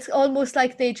it's almost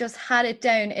like they just had it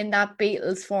down in that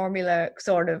Beatles formula,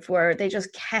 sort of, where they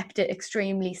just kept it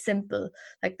extremely simple.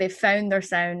 Like they found their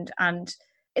sound, and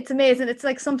it's amazing. It's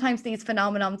like sometimes these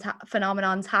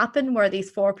phenomenons happen where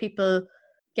these four people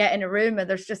get in a room and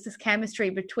there's just this chemistry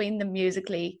between them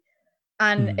musically,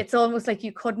 and Hmm. it's almost like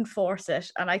you couldn't force it.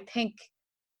 And I think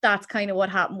that's kind of what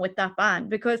happened with that band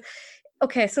because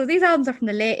okay, so these albums are from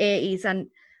the late 80s and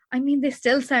I mean they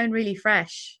still sound really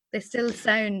fresh. They still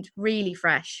sound really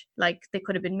fresh. Like they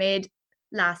could have been made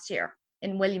last year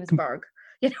in Williamsburg,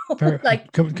 you know, Very,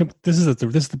 like this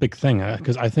is the big thing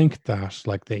because I think that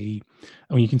like when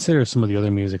you consider some of the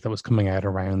other music that was coming out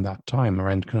around that time,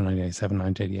 around kind of 1987,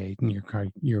 1988,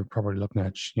 and you're probably looking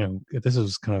at this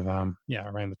is kind of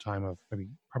around the time of maybe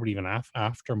probably even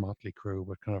after Motley Crue,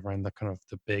 but kind of around the kind of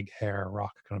the big hair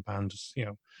rock kind of band, just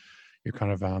you're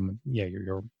kind of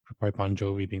you're probably Bon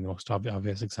Jovi being the most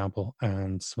obvious example,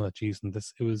 and some of the G's, and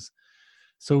this it was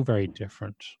so very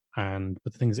different. And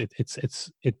but the thing is,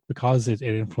 it because it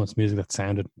influenced music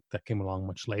that came along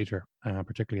much later,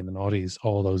 particularly in the noughties.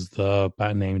 All those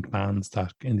named bands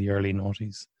that in the early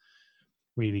noughties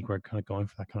really were kind of going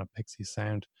for that kind of Pixies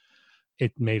sound.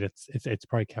 It made it's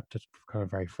probably kept it kind of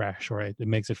very fresh, or it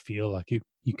makes it feel like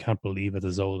you can't believe it's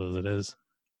as old as it is.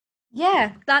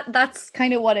 yeah, that's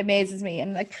kind of what amazes me.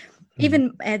 And like Mm,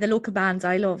 even the local bands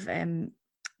I love,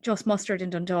 Just Mustard in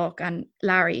Dundalk and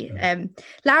Larry. mm.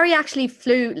 Larry actually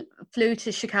flew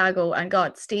to Chicago and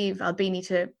got Steve Albini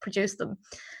to produce them,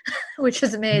 which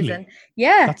was amazing. Really,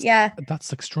 Yeah, that's yeah,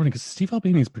 that's extraordinary because Steve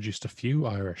Albini's produced a few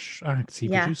Irish acts. He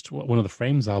yeah. produced one of the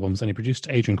Frames albums, and he produced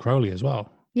Adrian Crowley as well.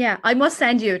 Yeah, I must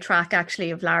send you a track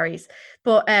actually of Larry's.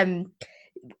 But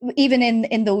even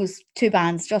in those two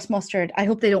bands, Just Mustard, I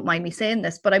hope they don't mind me saying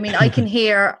this, but I mean I can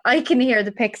hear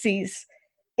the Pixies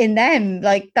in them,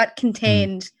 like that Mm,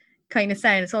 contained kind of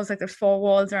sound. It's almost like there's four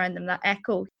walls around them that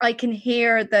echo. I can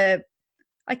hear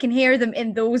them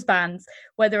in those bands,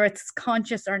 whether it's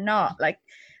conscious or not. Like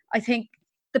I think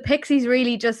the Pixies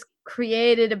really just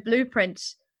created a blueprint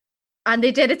and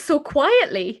they did it so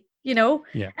quietly.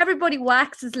 yeah. Everybody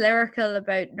waxes lyrical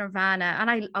about Nirvana,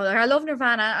 and I love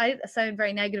Nirvana. I sound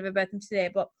very negative about them today,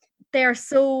 but they are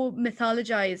so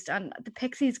mythologized, and the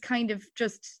Pixies kind of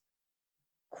just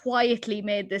quietly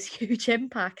made this huge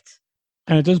impact.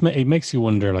 And it makes you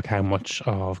wonder like how much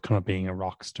of kind of being a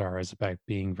rock star is about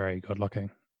being very good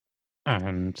looking.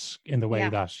 And in the way Yeah,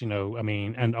 that, I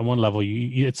mean, and on one level,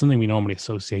 it's something we normally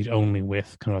associate only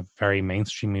with kind of very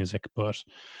mainstream music, but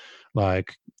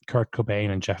like Kurt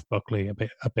Cobain and Jeff Buckley,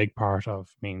 a big part of,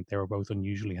 I mean, they were both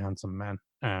unusually handsome men,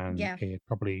 and yeah,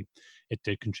 it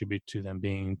did contribute to them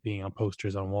being on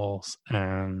posters on walls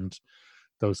and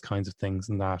those kinds of things,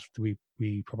 and that we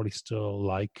probably still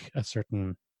like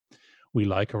we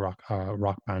like a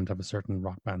rock band to have a certain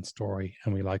rock band story,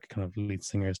 and we like kind of lead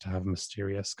singers to have a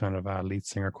mysterious kind of lead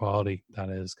singer quality that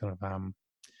is kind of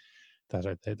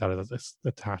that is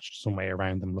attached some way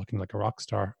around them looking like a rock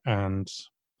star. And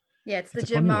yeah. It's the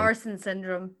it's a Jim funny one. Morrison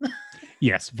syndrome.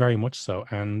 Yes, very much so.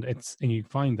 And you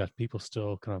find that people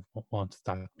still kind of want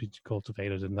that to be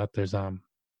cultivated, and that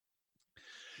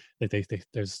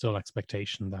there's still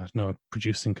expectation that no,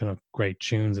 producing kind of great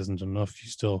tunes isn't enough.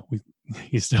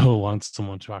 You still want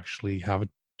someone to actually have it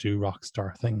do rock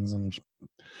star things and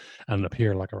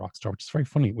appear like a rock star, which is very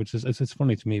funny. Which is it's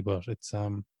funny to me, but it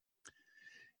seems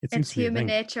It's to be a human thing.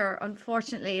 nature.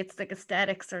 Unfortunately, it's like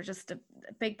aesthetics are just a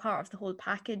big part of the whole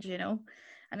package.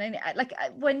 And then,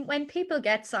 when people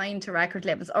get signed to record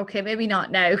labels, okay, maybe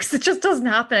not now because it just doesn't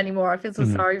happen anymore. I feel so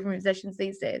Mhm. sorry for musicians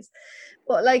these days.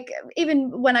 But like,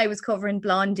 even when I was covering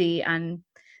Blondie and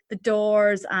The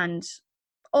Doors and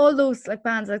all those like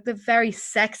bands, like the very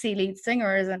sexy lead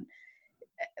singers, and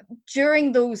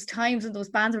during those times when those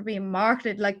bands were being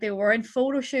marketed, like they were in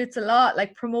photo shoots a lot,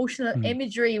 like promotional Mm.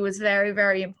 imagery was very,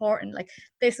 very important. Like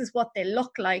this is what they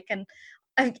look like. And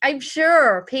I'm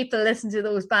sure people listen to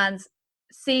those bands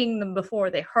seeing them before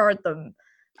they heard them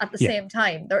at the Yeah. same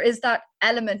time. There is that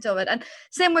element of it. And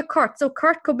same with Kurt. So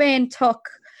Kurt Cobain took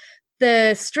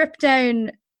the stripped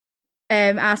down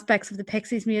aspects of the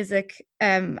Pixies music,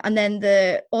 and then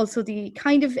the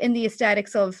kind of in the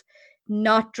aesthetics of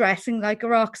not dressing like a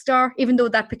rock star, even though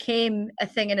that became a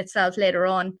thing in itself later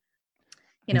on.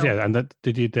 You know, Yeah, and that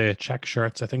did you the check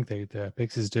shirts? I think the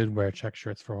Pixies did wear check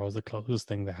shirts for all the closest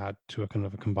thing they had to a kind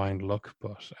of a combined look.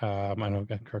 But I know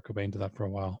again Kurt Cobain did that for a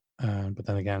while. But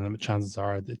then again, chances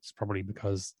are it's probably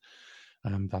because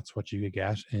that's what you could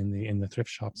get in the thrift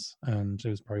shops, and it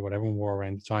was probably what everyone wore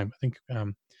around the time. I think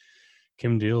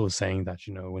Kim Deal was saying that,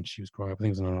 when she was growing up, I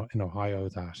think it was in Ohio,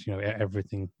 that,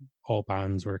 everything, all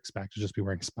bands were expected to just be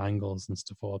wearing spangles and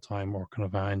stuff all the time, or kind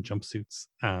of in jumpsuits.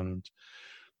 And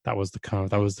that was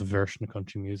the version of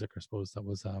country music, I suppose, that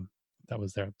was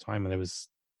there at the time. And it was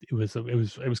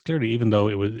clearly, even though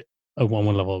it was at one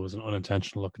level, it was an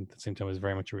unintentional look, and at the same time, it was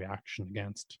very much a reaction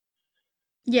against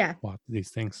Yeah. what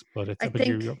these things. But it's I but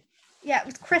think, you're yeah, it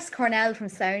was Chris Cornell from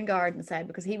Soundgarden said,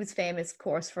 because he was famous, of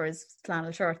course, for his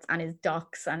flannel shirts and his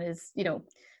ducks and his,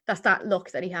 that's that look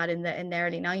that he had in the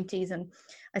early 90s. And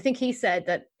I think he said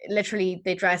that literally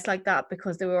they dressed like that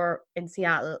because they were in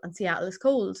Seattle, and Seattle is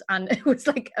cold. And it was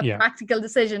like a yeah. practical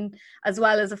decision as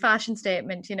well as a fashion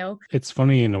statement, It's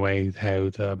funny in a way how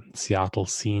the Seattle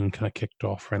scene kind of kicked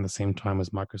off around the same time as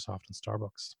Microsoft and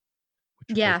Starbucks, which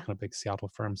are both Yeah. kind of big Seattle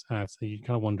firms. So you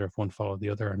kind of wonder if one followed the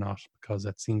other or not, because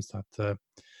it seems that the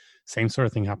same sort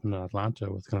of thing happened in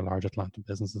Atlanta, with kind of large Atlanta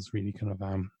businesses really kind of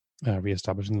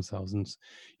reestablishing themselves. And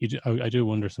I do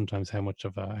wonder sometimes how much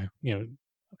of I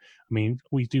mean,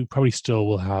 we do probably still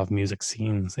will have music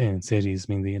scenes in cities.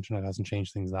 I mean, the internet hasn't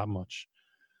changed things that much.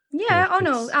 Yeah, But oh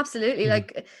no, absolutely. yeah.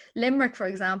 Like Limerick, for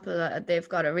example, they've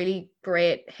got a really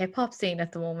great hip hop scene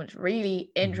at the moment.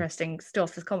 Really interesting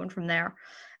stuff is coming from there.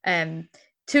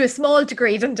 To a small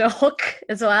degree, Dundalk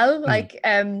as well. Like,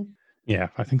 yeah,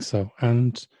 I think so.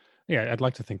 And yeah, I'd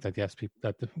like to think that, yes, people,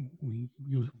 that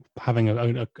we having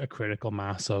a critical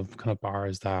mass of kind of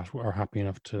bars that are happy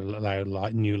enough to allow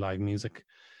new live music,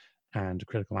 and a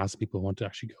critical mass of people who want to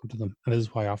actually go to them. And this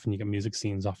is why often you get music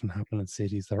scenes often happen in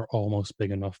cities that are almost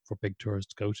big enough for big tours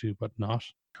to go to, but not.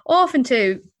 Often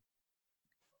too,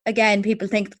 again, people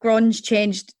think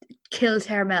grunge killed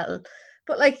hair metal.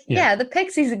 But like, yeah, the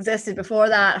Pixies existed before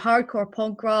that. Hardcore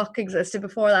punk rock existed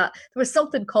before that. There was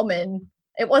something coming.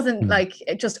 It wasn't like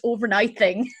just overnight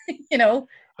thing, It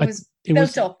was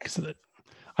built up.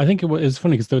 I think it was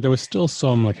funny because there was still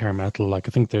some like hair metal. Like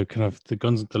I think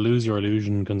the Lose Your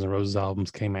Illusion Guns N' Roses albums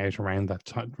came out around that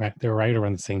time. They were right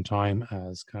around the same time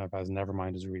as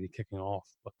Nevermind is really kicking off.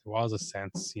 But there was a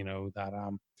sense,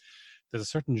 that there's a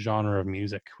certain genre of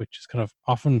music which is kind of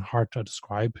often hard to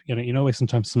describe.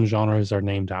 Sometimes some genres are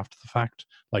named after the fact,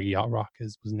 like yacht rock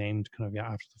was named kind of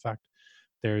after the fact.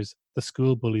 There's the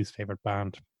School Bullies' favorite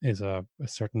band is a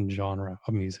certain genre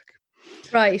of music.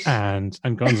 Right. And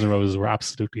Guns N' Roses were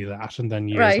absolutely that. And then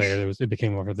years later, it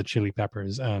became over the Chili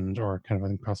Peppers or kind of, I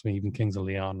think, possibly even Kings of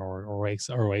Leon or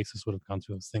Oasis would have gone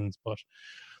through those things. But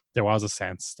there was a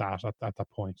sense that at that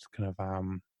point, kind of,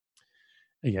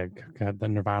 the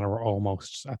Nirvana were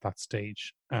almost at that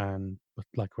stage. But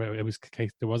like it was case,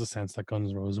 there was a sense that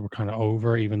Guns N' Roses were kind of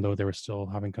over, even though they were still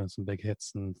having kind of some big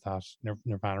hits, and that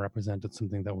Nirvana represented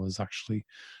something that was actually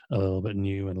a little bit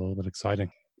new and a little bit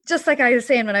exciting. Just like I was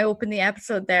saying when I opened the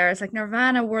episode there, it's like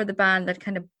Nirvana were the band that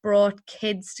kind of brought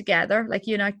kids together. Like,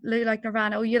 you like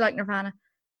Nirvana, oh, you like Nirvana,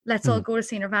 let's all go to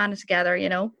see Nirvana together,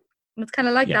 And it's kind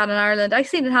of like that in Ireland. I've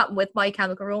seen it happen with My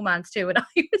Chemical Romance too. When I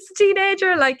was a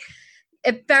teenager, like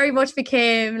it very much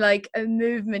became like a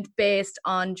movement based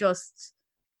on just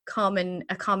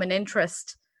a common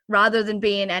interest rather than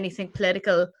being anything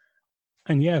political.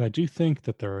 And yet, I do think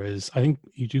that I think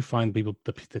you do find people,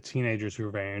 the teenagers who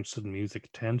are very interested in music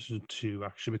tended to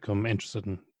actually become interested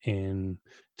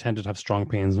tended to have strong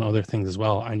opinions on other things as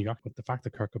well. And with the fact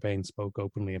that Kurt Cobain spoke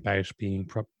openly about being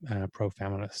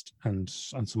pro-feminist and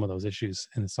on some of those issues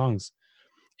in his songs,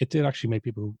 it did actually make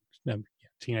people,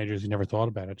 teenagers who never thought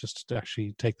about it, just to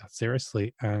actually take that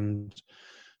seriously. And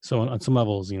so on some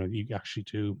levels, you actually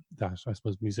do that. I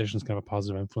suppose musicians can have a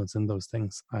positive influence in those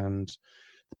things. And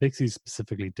the Pixies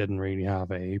specifically didn't really have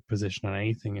a position on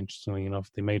anything. Interestingly enough,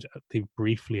 they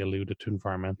briefly alluded to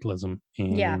environmentalism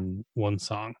in one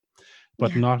song,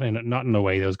 but not in a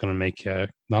way that was going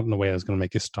to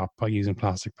make you stop by using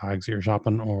plastic bags you're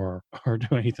shopping or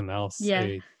do anything else.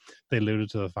 They alluded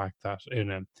to the fact that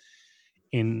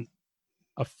in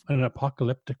an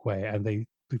apocalyptic way, and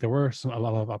there were a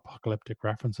lot of apocalyptic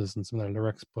references in some of their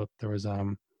lyrics, but there's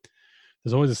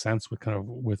always a sense with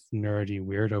nerdy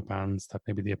weirdo bands that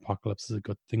maybe the apocalypse is a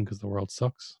good thing because the world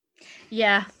sucks.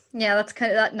 Yeah, that's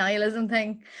kind of that nihilism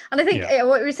thing. And I think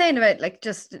what you were saying about like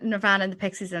just Nirvana and the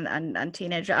Pixies and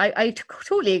Teenager, I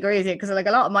totally agree with you, because like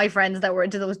a lot of my friends that were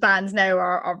into those bands now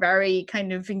are very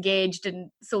kind of engaged in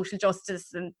social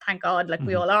justice, and thank God, like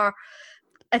we all are.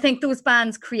 I think those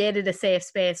bands created a safe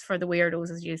space for the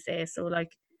weirdos, as you say. So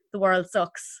like the world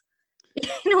sucks.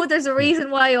 There's a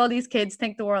reason why all these kids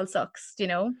think the world sucks,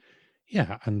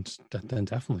 Yeah, and then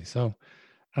definitely so.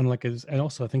 And and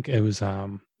also I think it was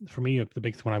for me the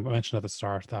big thing when I mentioned at the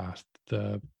start that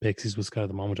the Pixies was kind of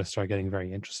the moment I started getting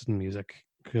very interested in music.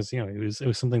 because it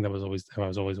was something that I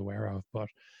was always aware of, but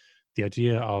the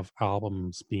idea of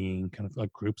albums being kind of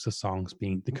like groups of songs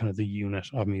being the kind of the unit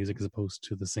of music as opposed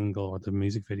to the single or the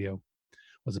music video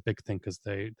was a big thing, because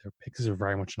their Pixies are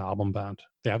very much an album band.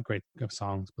 They have great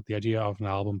songs, but the idea of an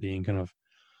album being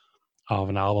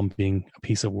a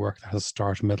piece of work that has a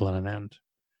start, middle, and an end.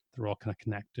 They're all kind of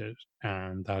connected,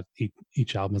 and that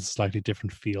each album has a slightly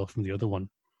different feel from the other one.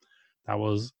 That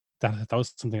was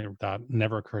something that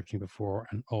never occurred to me before,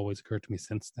 and always occurred to me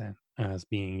since then as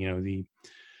being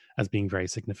as being very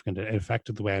significant. It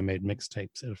affected the way I made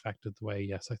mixtapes. It affected the way,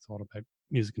 yes, I thought about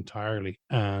music entirely,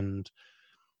 and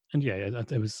yeah,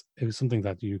 it was something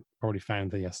that you probably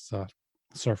found that, yes,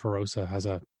 Surfer Rosa has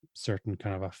a certain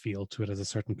kind of a feel to it, as a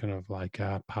certain kind of like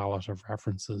a palette of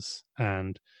references,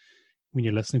 and when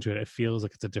you're listening to it, it feels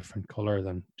like it's a different color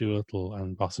than Doolittle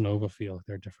and Bossa Nova feel like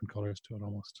they're different colors to it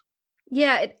almost.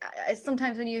 Yeah,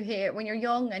 sometimes when you're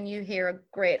young and you hear a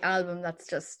great album that's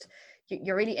just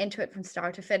you're really into it from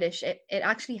start to finish, it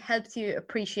actually helps you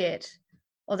appreciate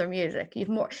other music.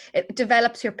 It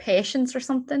develops your patience or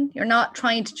something. You're not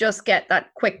trying to just get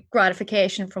that quick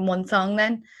gratification from one song.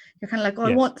 Then you're kind of like, oh,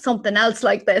 yes, I want something else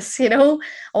like this, I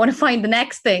want to find the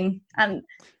next thing. And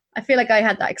I feel like I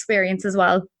had that experience as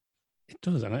well. It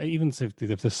does, and I even say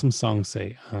if there's some songs,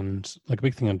 say, and like a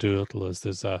big thing on Doolittle is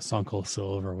there's a song called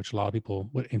Silver, which a lot of people,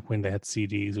 when they had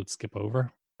CDs, would skip over.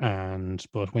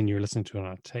 But when you're listening to it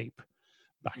on a tape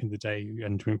back in the day,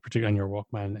 and particularly on your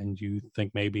Walkman, and you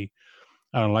think maybe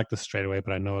I don't like this straight away,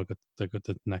 but I know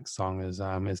the next song is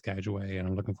Gouge Away, and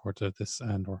I'm looking forward to this.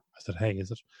 Or I said, hey,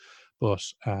 is it? But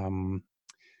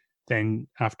then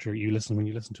after when you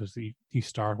listen to it, you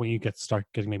start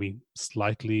getting maybe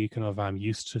slightly kind of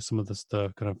used to some of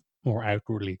the kind of more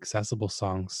outwardly accessible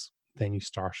songs, then you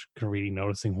start kind of really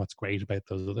noticing what's great about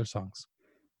those other songs.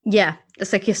 Yeah,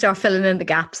 it's like you start filling in the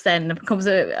gaps, then it becomes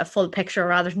a full picture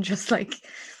rather than just like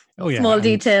small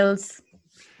details.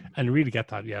 And really get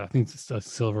that. Yeah, I think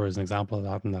Silver is an example of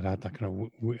that, and that had that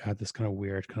kind of had this kind of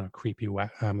weird, kind of creepy. It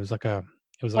was like a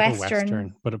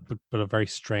Western, but a very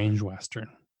strange Western.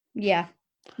 Yeah.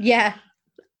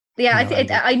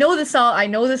 I know the song. I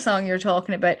know the song you're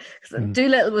talking about.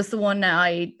 Doolittle was the one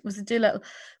Doolittle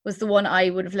was the one I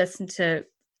would have listened to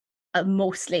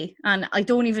mostly, and I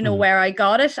don't even know where I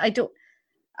got it.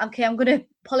 Okay, I'm going to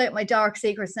pull out my dark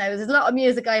secrets now. There's a lot of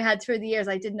music I had through the years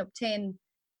I didn't obtain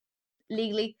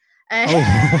legally. And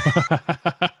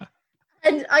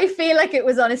I feel like it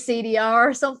was on a CDR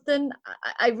or something.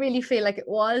 I really feel like it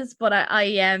was, but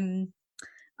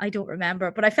I don't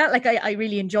remember. But I felt like I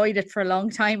really enjoyed it for a long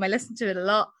time. I listened to it a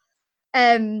lot.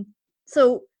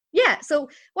 So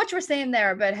what you were saying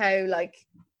there about how like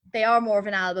they are more of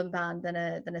an album band than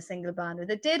a single band.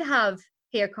 They did have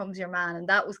Here Comes Your Man, and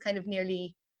that was kind of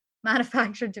nearly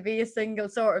manufactured to be a single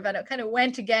sort of, and it kind of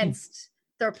went against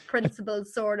their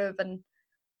principles sort of. And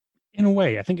in a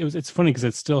way, I think it's funny because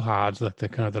it still had like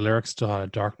the lyrics still had a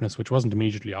darkness which wasn't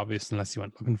immediately obvious unless you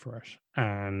went looking for it.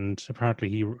 And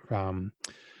apparently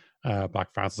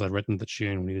Black Francis had written the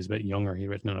tune when he was a bit younger. He'd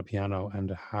written on a piano,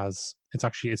 and it's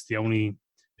the only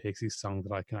Pixies song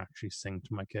that I can actually sing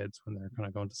to my kids when they're kind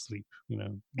of going to sleep,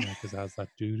 because it has that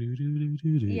do do do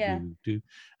do do do do,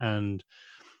 and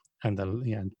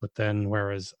but then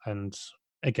and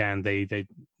again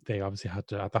they obviously had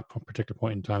to, at that particular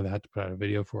point in time, they had to put out a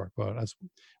video for it. But as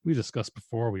we discussed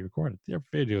before we recorded, their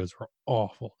videos were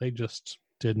awful. They just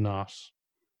did not.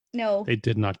 No, they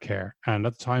did not care. And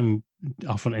at the time,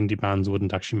 often indie bands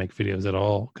wouldn't actually make videos at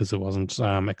all because it wasn't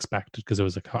expected, because it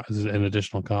was an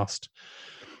additional cost.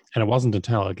 And it wasn't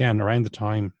until, again, around the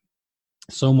time,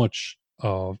 so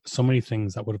many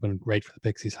things that would have been great for the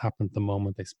Pixies happened the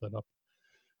moment they split up.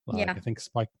 I think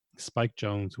Spike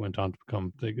Jonze went on to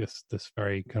become this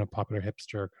very kind of popular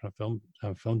hipster kind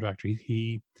of film director.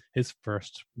 His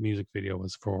first music video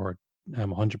was for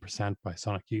 100% by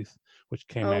Sonic Youth, which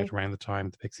came out around the time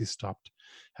the Pixies stopped.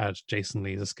 Had Jason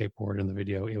Lee as a skateboard in the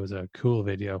video. It was a cool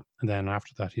video. And then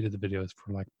after that, he did the videos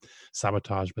for like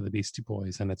Sabotage by the Beastie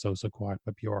Boys and It's Oh So Quiet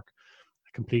by Bjork.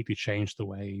 It completely changed the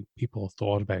way people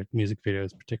thought about music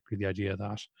videos, particularly the idea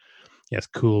that yes,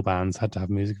 cool bands had to have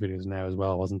music videos now as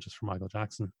well. It wasn't just for Michael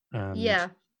Jackson. And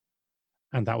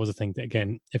that was a thing that,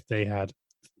 again, if they had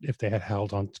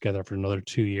held on together for another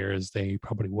 2 years, they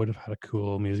probably would have had a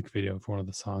cool music video for one of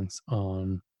the songs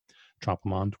on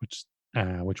Trompamont, which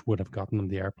would have gotten them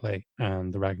the airplay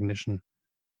and the recognition.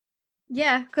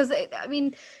 Yeah, because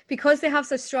they have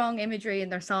such strong imagery in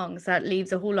their songs, that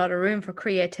leaves a whole lot of room for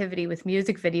creativity with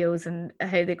music videos, and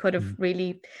how they could have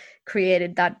really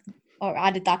created that or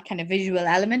added that kind of visual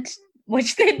element,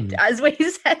 which they, as we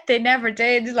said, they never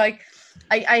did. Like,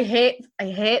 I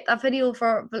hate that video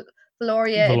for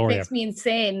Valoria. It Valoria. makes me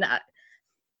insane.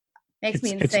 Makes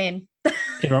me It's insane.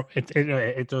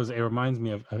 it does. It reminds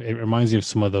me of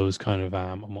some of those kind of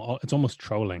it's almost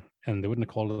trolling, and they wouldn't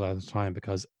have called it that at the time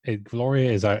because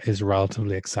Gloria is a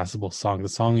relatively accessible song. The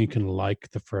song you can like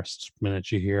the first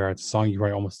minute you hear. It's a song you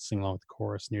might almost sing along with the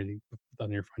chorus nearly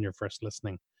on your first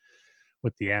listening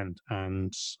with the end.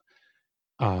 And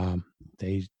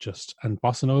they just, and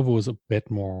Bossa Nova was a bit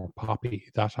more poppy.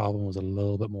 That album was a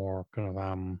little bit more kind of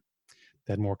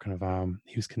they had more kind of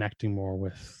he was connecting more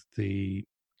with the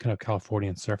kind of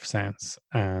Californian surf sounds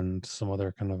and some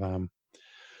other kind of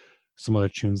some other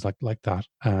tunes like that.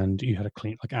 And you had a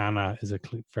clean, like Anna is a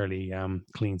fairly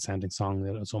clean sounding song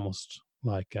that was almost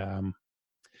like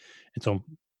it's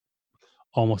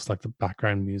almost like the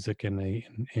background music in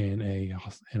a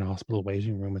hospital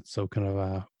waiting room. It's so kind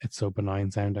of it's so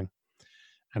benign sounding.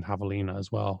 And Javelina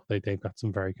as well. They've got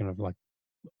some very kind of like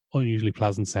unusually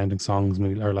pleasant sounding songs,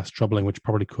 maybe or less troubling, which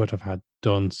probably could have had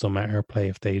done some airplay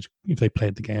if they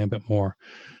played the game a bit more,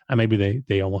 and maybe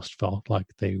they almost felt like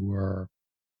they were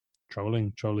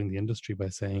trolling the industry by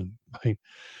saying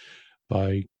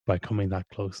by coming that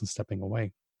close and stepping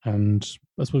away. And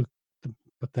that's what.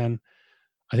 But then,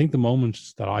 I think the moment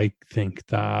that I think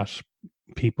that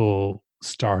people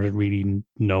started really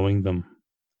knowing them,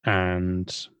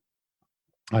 and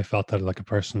I felt that like a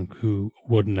person who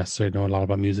wouldn't necessarily know a lot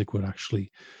about music would actually,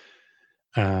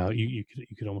 you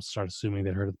could almost start assuming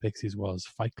they'd heard of the Pixies was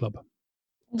Fight Club.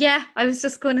 Yeah, I was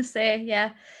just going to say,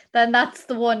 yeah. Then that's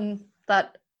the one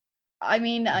that, I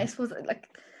mean, I suppose like,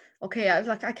 okay, I was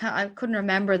like, I couldn't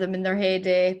remember them in their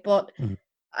heyday, but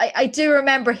I do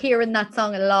remember hearing that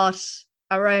song a lot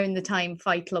around the time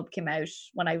Fight Club came out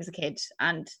when I was a kid,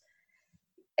 and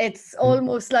it's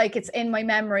almost like it's in my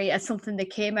memory as something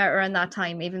that came out around that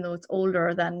time, even though it's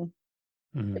older than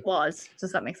it was.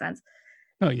 Does that make sense?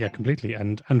 Oh yeah, completely.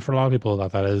 And for a lot of people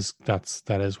that is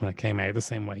when it came out the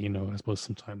same way. You know, I suppose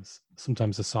sometimes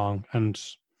a song, and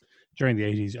during the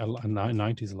 80s and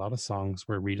 90s, a lot of songs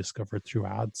were rediscovered through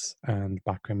ads and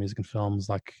background music in films.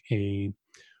 Like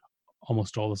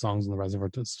almost all the songs in the Reservoir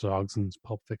Dogs and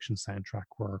Pulp Fiction soundtrack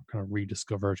were kind of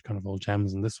rediscovered, kind of old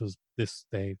gems. And this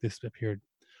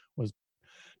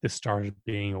started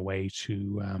being a way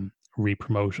to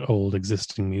re-promote old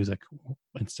existing music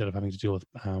instead of having to deal with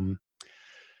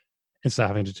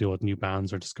new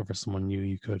bands or discover someone new.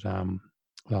 You could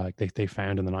like they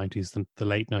found in the 90s, the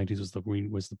late 90s was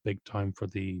the big time for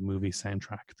the movie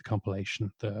soundtrack, the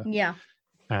compilation, Yeah.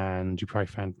 and you probably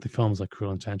found the films like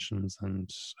Cruel Intentions and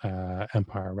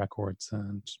Empire Records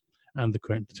and the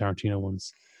Tarantino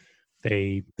ones.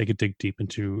 They could dig deep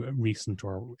into recent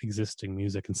or existing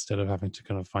music instead of having to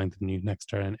kind of find the new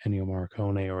next Ennio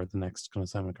Morricone or the next kind of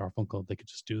Simon Garfunkel. They could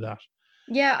just do that.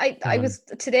 Yeah, I was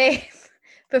today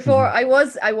before I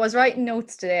was writing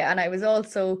notes today, and I was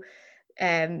also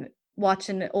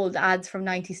watching old ads from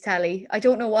 90s telly. I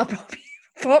don't know what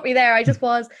brought me there. I just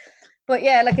was. But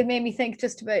yeah, like it made me think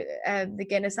just about the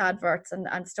Guinness adverts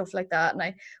and stuff like that.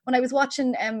 And when I was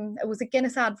watching it was a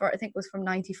Guinness advert, I think it was from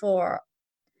 94.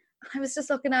 I was just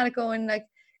looking at it going like,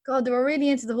 God, they were really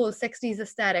into the whole 60s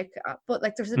aesthetic, but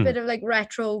like there's a bit of like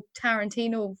retro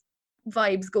Tarantino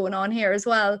vibes going on here as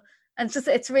well. And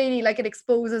it's really like it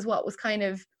exposes what was kind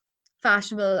of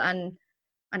fashionable and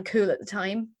cool at the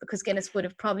time, because Guinness would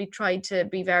have probably tried to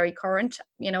be very current,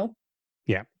 you know.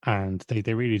 Yeah, and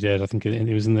they really did. I think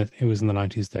it was in the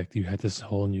 90s that you had this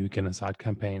whole new Guinness ad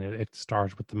campaign. It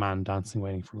started with the man dancing,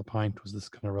 waiting for the pint, was this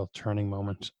kind of real turning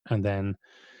moment, and then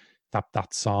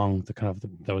that song,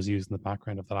 that was used in the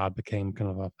background of that ad, became kind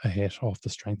of a hit off the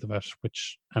strength of it.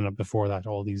 Which, and before that,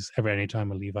 any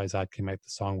time a Levi's ad came out, the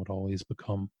song would always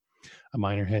become a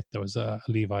minor hit. There was a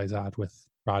Levi's ad with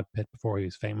Brad Pitt before he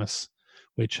was famous,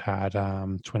 which had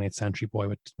 20th Century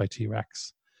Boy by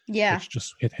T-Rex. Yeah, which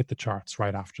just hit the charts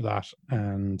right after that.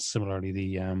 And similarly,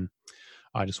 the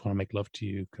I Just Want to Make Love to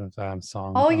You kind of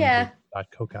song. Oh yeah, that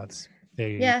Coke ads.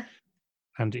 Yeah.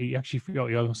 And you actually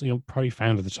you probably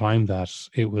found at the time that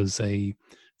it was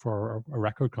for a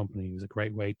record company, it was a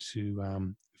great way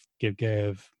to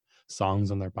give songs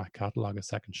on their back catalog a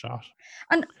second shot.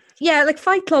 And yeah, like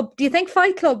Fight Club. Do you think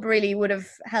Fight Club really would have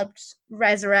helped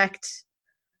resurrect?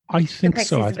 I think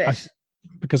so.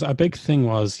 Because a big thing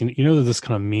was, there's this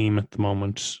kind of meme at the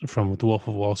moment from The Wolf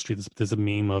of Wall Street. There's a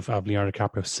meme of Leonardo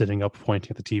DiCaprio sitting up,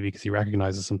 pointing at the TV because he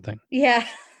recognizes something. Yeah.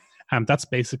 And that's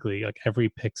basically like every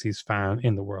Pixies fan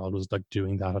in the world was like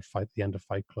doing that at the end of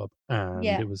Fight Club, and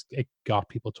it got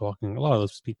people talking. A lot of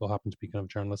those people happen to be kind of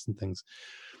journalists and things.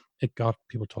 It got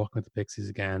people talking with the Pixies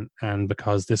again, and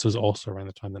because this was also around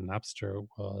the time that Napster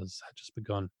had just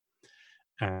begun,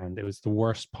 and it was the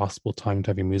worst possible time to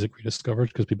have your music rediscovered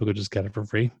because people could just get it for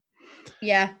free.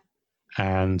 Yeah.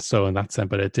 And so in that sense,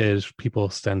 but it did, people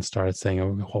then started saying,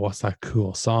 oh, what's that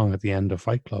cool song at the end of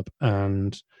Fight Club?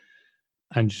 And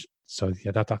so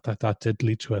yeah, that did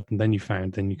lead to it. And then you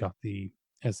got the,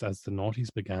 as the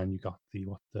noughties began, you got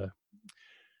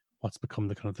what's become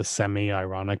the kind of the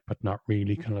semi-ironic but not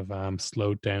really kind of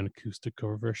slowed down acoustic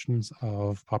cover versions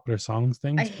of popular songs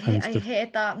things. I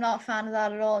hate that. I'm not a fan of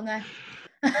that at all now.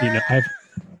 You know,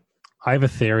 I have a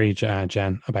theory,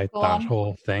 Jen, about Go that on.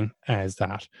 whole thing. Is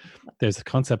that there's a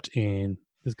concept in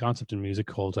music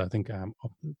called, I think,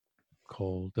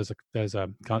 called it's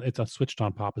a Switched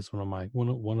on Pop is one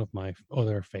of my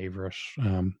other favorite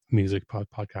music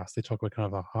podcasts. They talk about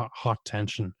kind of a hot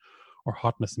tension or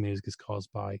hotness in music is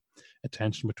caused by a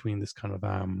tension between this kind of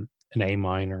an A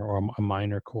minor or a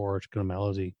minor chord kind of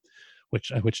melody,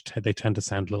 which they tend to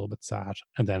sound a little bit sad,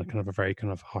 and then kind of a very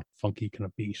kind of hot, funky kind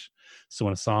of beat. So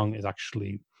when a song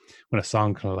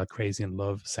kind of like Crazy in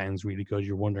Love sounds really good,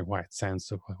 you're wondering why it sounds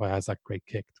so, why it has that great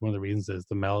kick. One of the reasons is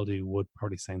the melody would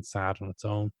probably sound sad on its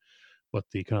own, but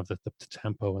the kind of the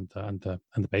tempo and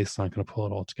the bass line kind of pull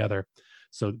it all together.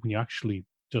 So when you actually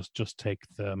just take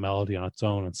the melody on its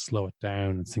own and slow it down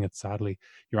and sing it sadly,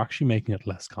 you're actually making it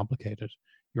less complicated.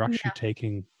 You're actually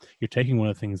taking one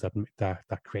of the things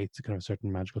that creates a kind of certain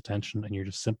magical tension, and you're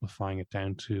just simplifying it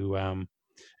down to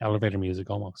elevator music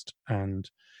almost.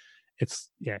 And it's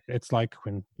like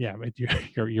when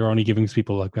you're only giving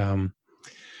people like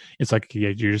it's like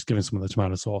you're just giving someone the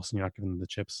tomato sauce and you're not giving them the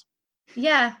chips.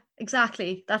 Yeah,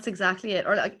 exactly. That's exactly it.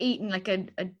 Or like eating like a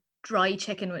dry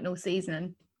chicken with no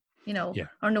seasoning,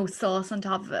 or no sauce on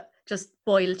top of it. Just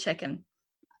boiled chicken.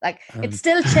 Like it's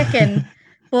still chicken,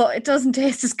 but it doesn't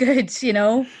taste as good,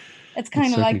 It's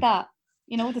kind of like that.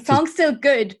 The song's still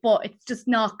good, but it's just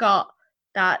not got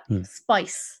that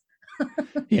spice.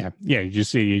 yeah. You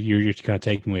see, you're kind of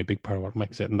taking away a big part of what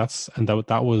makes it, and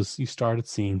that was, you started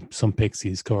seeing some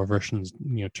Pixies cover versions,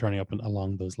 turning up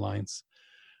along those lines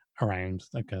around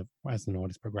like as the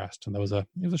noughties progressed, and it was a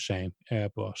shame,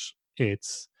 but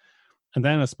it's. And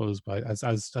then I suppose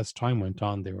as time went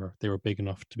on, they were big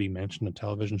enough to be mentioned in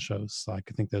television shows. Like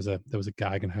I think there was a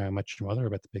gag in How I Met Your Mother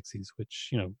about the Pixies,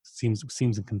 which seems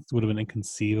would have been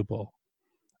inconceivable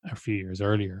a few years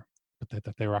earlier, but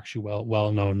that they were actually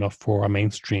well known enough for a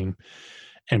mainstream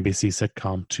NBC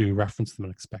sitcom to reference them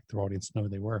and expect their audience to know who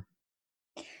they were.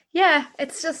 Yeah,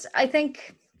 it's just, I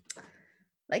think,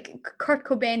 like Kurt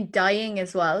Cobain dying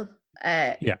as well.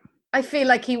 I feel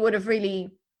like he would have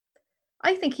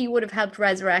I think he would have helped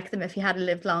resurrect them if he had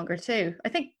lived longer too. I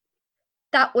think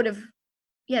that would have,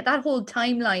 that whole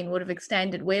timeline would have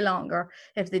extended way longer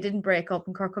if they didn't break up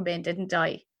and Kurt Cobain didn't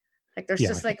die. Like there's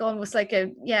just like almost like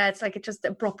it's like it just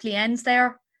abruptly ends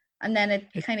there, and then it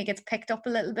kind of gets picked up a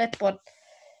little bit. But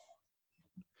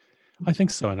I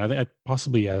think so, and I think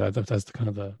possibly as the kind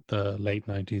of the late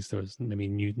 90s, there was maybe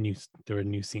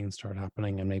new scenes started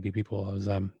happening, and maybe people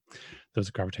there was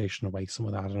a gravitation away some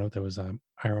of that. I don't know. There was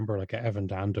I remember like Evan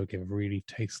Dando gave a really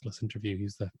tasteless interview.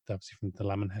 He's obviously from the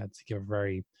Lemonheads. He gave a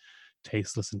very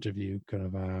tasteless interview, kind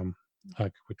of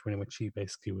like in which he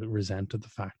basically resented the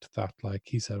fact that, like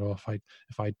he said, oh,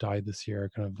 if I died this year,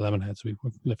 kind of Lemonheads,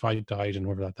 if I died in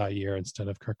whatever that year instead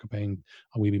of Kurt Cobain,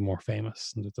 we'd be more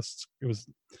famous. And it was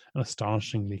an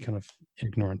astonishingly kind of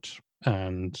ignorant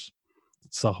and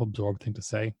self-absorbed thing to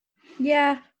say.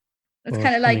 Yeah, it's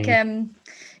kind of like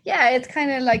it's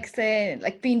kind of like saying,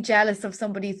 like being jealous of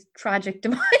somebody's tragic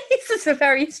demise. It's a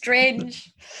very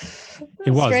strange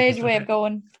way of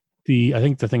going. I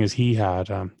think the thing is, he had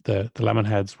the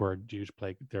Lemonheads were due to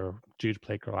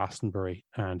play Glastonbury,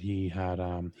 and he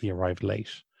arrived late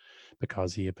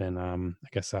because he had been I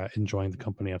guess enjoying the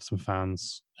company of some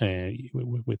fans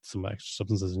with some extra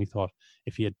substances, and he thought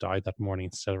if he had died that morning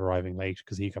instead of arriving late,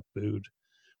 because he got booed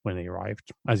when he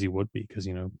arrived, as he would be, because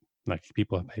like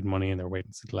people had paid money and they were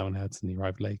waiting to see the Lemonheads, and he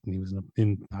arrived late and he was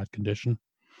in bad condition.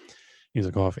 He's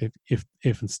like, oh, if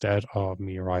instead of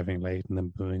me arriving late and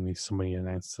then booing me, somebody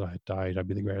announced that I had died, I'd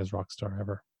be the greatest rock star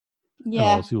ever. Yeah. And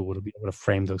all those people would have been able to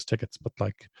frame those tickets. But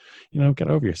like, get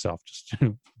over yourself. Just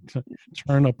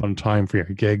turn up on time for your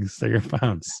gigs. They're your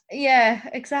fans. Yeah,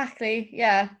 exactly.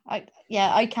 Yeah.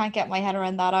 I can't get my head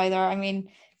around that either. I mean,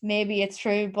 maybe it's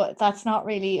true, but that's not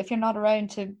really, if you're not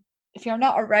around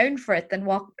for it, then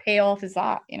what payoff is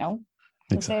that, The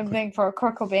Exactly. Same thing for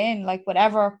Kurt Cobain, like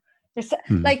whatever. There's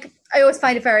like, I always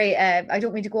find it very, I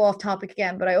don't mean to go off topic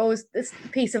again, but this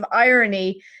piece of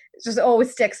irony just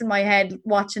always sticks in my head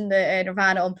watching the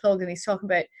Nirvana Unplugged, and he's talking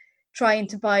about trying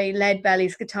to buy Lead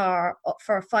Belly's guitar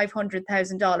for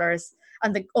 $500,000,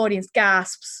 and the audience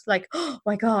gasps like, oh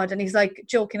my God. And he's like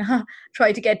joking,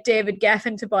 try to get David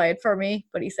Geffen to buy it for me.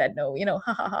 But he said no,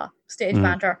 ha ha ha, stage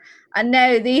banter. And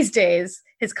now these days,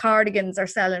 his cardigans are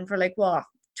selling for like what?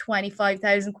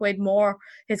 25,000 quid more.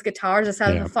 His guitars are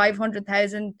selling for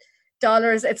 $500,000.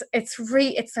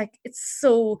 It's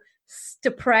so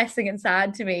depressing and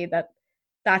sad to me that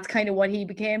that's kind of what he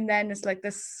became then. It's like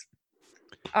this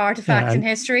artifact in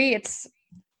history. It's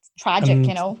tragic,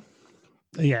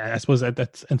 Yeah, I suppose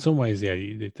that's in some ways,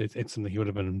 it's something he would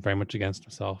have been very much against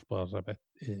himself. But I bet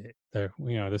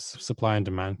this supply and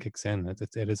demand kicks in.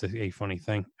 It is a funny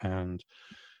thing, and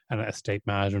estate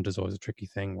management is always a tricky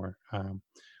thing where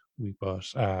you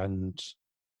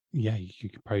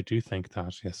probably do think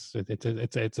that yes,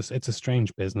 it's a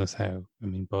strange business.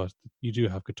 But you do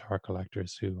have guitar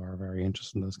collectors who are very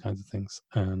interested in those kinds of things,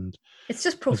 and it's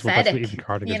just prophetic, even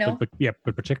cardigans. But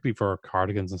particularly for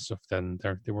cardigans and stuff, then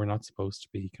they were not supposed to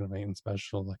be kind of anything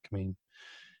special.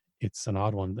 It's an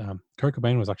odd one. Kurt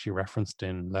Cobain was actually referenced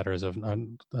in letters of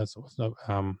Notes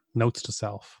to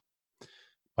Self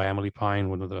by Emily Pine,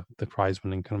 one of the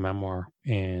prize-winning kind of memoir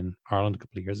in Ireland a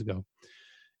couple of years ago,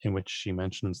 in which she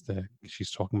mentions that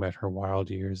she's talking about her wild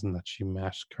years and that she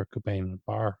met Kurt Cobain in a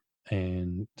bar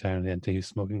and down and he was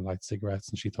smoking light cigarettes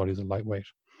and she thought he was a lightweight.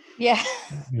 Yeah,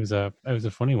 it was a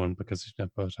funny one because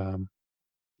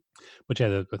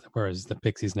whereas the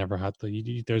Pixies never had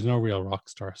there's no real rock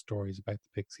star stories about the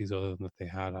Pixies other than that they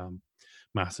had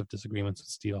massive disagreements with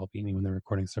Steve Albini when they were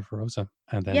recording Surfer Rosa,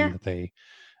 and then that they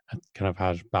kind of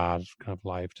had bad kind of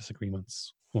live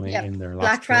disagreements in their last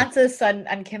Black Francis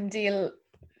and Kim Deal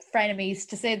frenemies,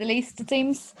 to say the least. It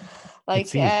seems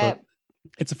like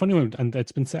it's a funny one, and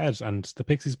it's been said, and the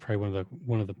Pixies are probably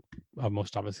one of the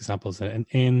most obvious examples. In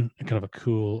kind of a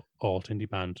cool alt indie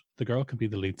band, the girl can be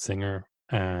the lead singer,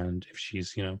 and if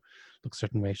she's looks a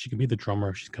certain way, she can be the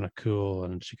drummer. She's kind of cool,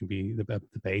 and she can be the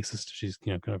bassist. She's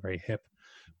kind of very hip.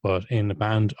 But in a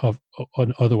band of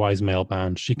an otherwise male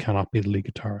band, she cannot be the lead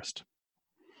guitarist.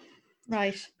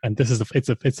 Right. And this is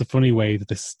it's a funny way that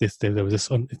there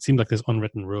was it seemed like this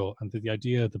unwritten rule, and the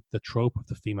idea, the trope of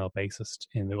the female bassist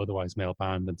in the otherwise male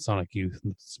band and Sonic Youth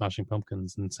and Smashing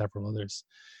Pumpkins and several others.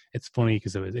 It's funny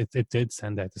because it did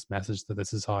send out this message that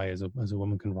this is how as a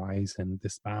woman can rise in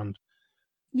this band.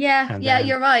 Yeah,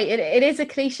 you're right. It is a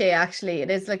cliche, actually. It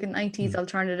is like a 90s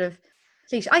alternative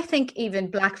cliche. I think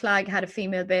even Black Flag had a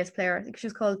female bass player. I think she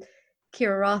was called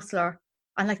Kira Rossler.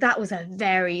 And like that was a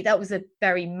very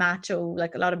macho,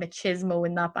 like a lot of machismo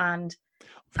in that band.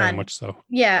 Very much so.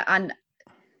 Yeah, and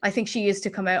I think she used to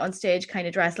come out on stage kind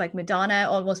of dressed like Madonna,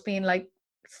 almost being like,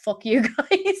 fuck you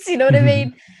guys, you know what I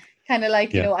mean? Kind of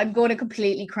like, I'm going to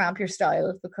completely cramp your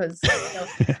style because,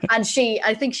 and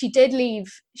I think she did leave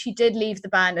the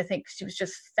band. I think she was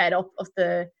just fed up of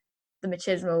the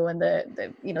machismo and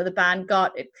the band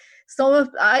got it. I'm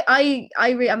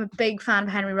a big fan of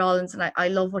Henry Rollins, and I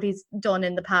love what he's done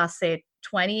in the past, say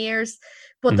 20 years,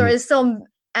 but there is some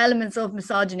elements of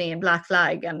misogyny in Black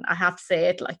Flag, and I have to say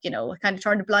it, I kind of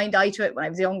turned a blind eye to it when I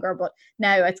was younger, but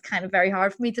now it's kind of very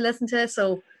hard for me to listen to,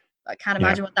 so I can't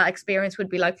imagine what that experience would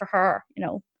be like for her,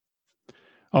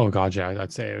 Oh God, yeah,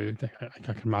 I'd say I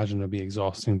can imagine it'd be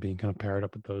exhausting being kind of paired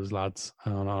up with those lads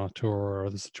on a tour or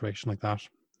a situation like that.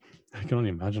 I can only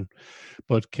imagine.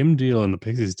 But Kim Deal and the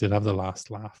Pixies did have the last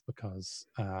laugh because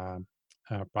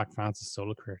Black Francis'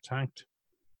 solo career tanked.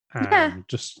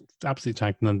 Just absolutely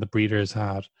tanked. And then the Breeders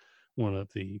had one of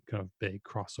the kind of big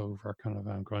crossover kind of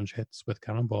grunge hits with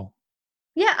Cannonball.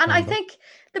 Yeah, and I think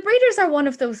the Breeders are one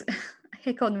of those, I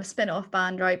hate calling them a spin-off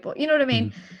band, right? But you know what I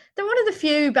mean? They're one of the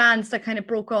few bands that kind of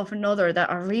broke off another that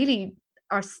are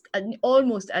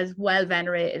almost as well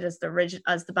venerated as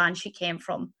the band she came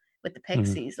from with the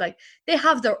Pixies. Like they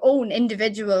have their own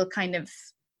individual kind of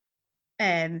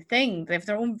thing. They have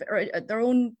their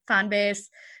own fan base,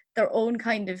 their own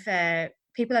kind of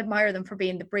people admire them for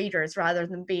being the Breeders rather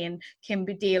than being Kim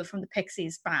Deal from the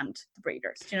Pixies band, the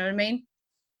Breeders. Do you know what I mean?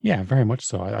 Yeah, very much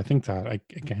so. I think that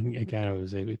again,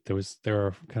 there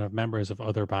were kind of members of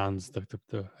other bands. I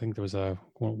think there was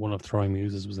one of Throwing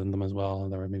Muses was in them as well,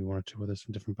 and there were maybe one or two others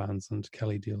from different bands, and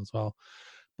Kelly Deal as well.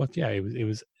 But yeah, it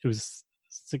was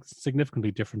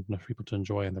significantly different enough for people to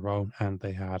enjoy on their own, and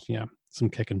they had some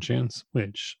kicking tunes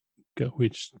which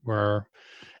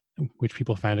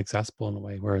people found accessible in a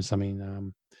way. Whereas I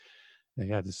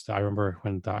remember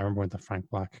when the Frank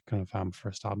Black kind of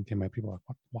first album came out, people were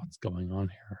like, what's going on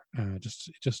here?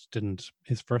 Just didn't.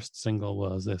 His first single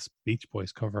was this Beach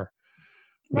Boys cover,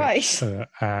 right?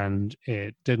 And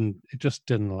it just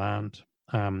didn't land.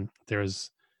 There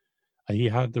was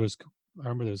I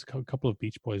remember there's a couple of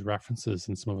Beach Boys references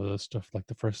in some of the stuff. Like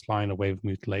the first line, "A wave of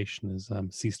mutilation," is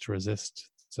 "Cease to resist."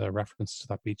 It's a reference to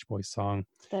that Beach Boys song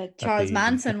The that Charles they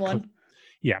Manson cut. one.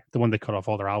 Yeah, the one they cut off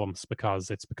all their albums because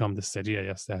it's become this idea,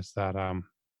 yes, that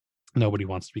nobody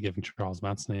wants to be giving Charles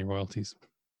Manson any royalties.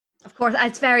 Of course,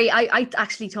 it's very. I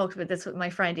actually talked about this with my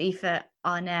friend Aoife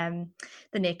on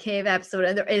the Nick Cave episode,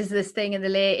 and there is this thing in the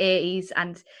late 80s,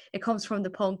 and it comes from the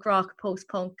punk rock, post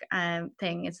punk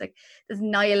thing. It's like this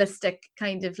nihilistic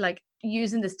kind of like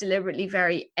using this deliberately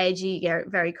very edgy,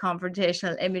 very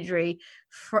confrontational imagery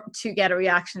to get a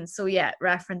reaction. So yeah,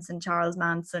 referencing Charles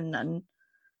Manson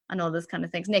and all those kind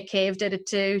of things. Nick Cave did it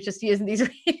too, just using these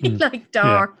really like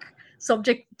Yeah.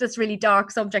 this really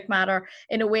dark subject matter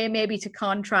in a way maybe to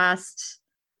contrast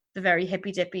the very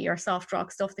hippy dippy or soft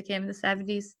rock stuff that came in the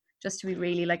 70s, just to be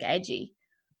really like edgy.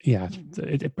 Yeah,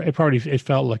 it probably it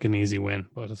felt like an easy win,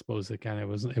 but I suppose again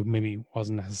it maybe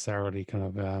wasn't necessarily kind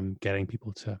of getting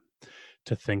people to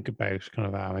think about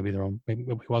kind of maybe their own. Maybe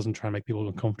he wasn't trying to make people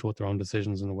uncomfortable with their own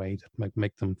decisions in a way to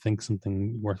make them think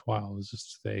something worthwhile. It was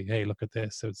just to say, hey, look at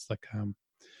this. So it's like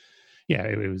yeah,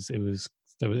 it was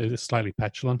slightly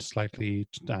petulant, slightly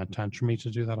tantrumy to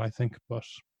do that, I think, but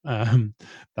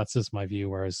that's just my view.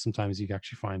 Whereas sometimes you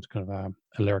actually find kind of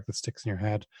a lyric that sticks in your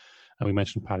head. And we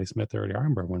mentioned Patti Smith earlier. I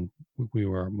remember when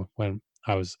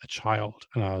I was a child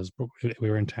and we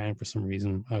were in town for some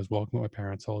reason. I was walking with my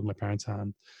parents, holding my parents'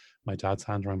 hand, my dad's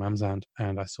hand, or my mum's hand,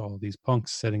 and I saw these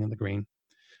punks sitting in the green.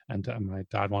 And my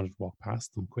dad wanted to walk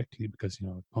past them quickly because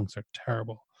punks are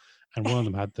terrible. And one of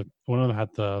them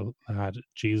had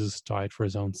 "Jesus died for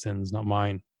his own sins, not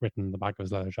mine" written in the back of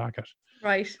his leather jacket.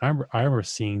 Right. I remember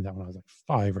seeing that when I was like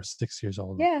 5 or 6 years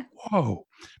old. Yeah. Whoa,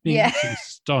 being Yeah. absolutely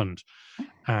stunned.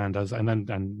 And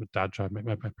Dad tried to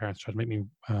my parents tried to make me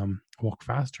walk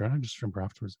faster. And I just remember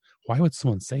afterwards, why would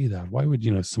someone say that? Why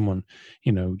would someone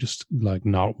just like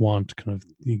not want kind of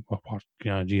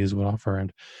what Jesus would offer?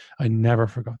 And I never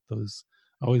forgot those.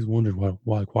 I always wondered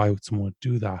why would someone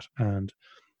do that? And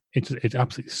it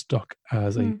absolutely stuck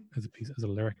as a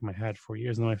lyric in my head for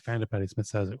years. And then I found out Patti Smith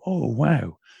says, "Oh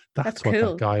wow, that's what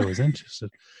cool. that guy was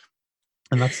interested."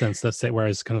 In that sense, that's it.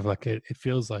 Whereas kind of like it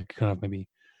feels like kind of maybe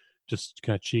just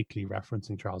kind of cheekily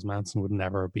referencing Charles Manson would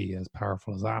never be as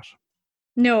powerful as that.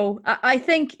 No, I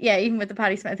think, yeah, even with the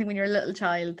Patti Smith, I think when you're a little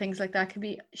child, things like that can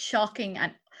be shocking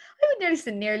and I would nearly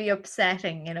say nearly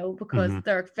upsetting, because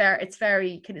it's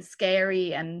very kind of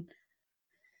scary and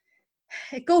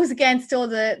it goes against all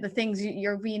the things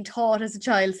you're being taught as a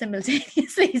child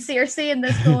simultaneously. So you're seeing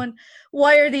this going,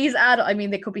 why are these adults? I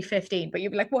mean, they could be 15, but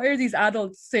you'd be like, why are these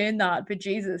adults saying that? But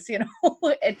Jesus, it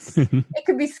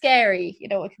could be scary, it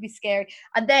could be scary.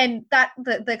 And then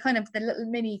the kind of the little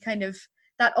mini kind of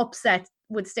that upset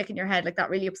would stick in your head. Like that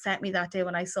really upset me that day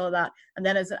when I saw that. And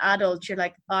then as an adult, you're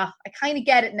like, I kind of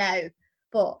get it now.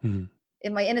 But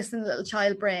in my innocent little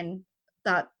child brain,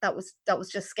 that was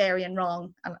just scary and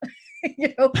wrong.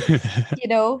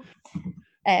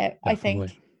 And I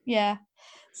think, yeah.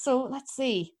 So let's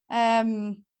see.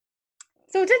 So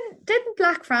didn't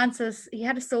Black Francis, he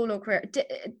had a solo career.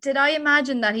 Did I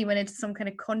imagine that he went into some kind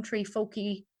of country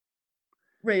folky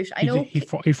route? I know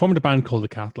he formed a band called the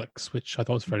Catholics, which I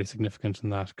thought was fairly significant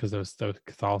in that because the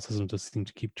Catholicism just seemed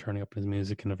to keep turning up in his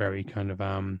music in a very kind of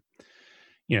kind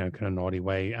of naughty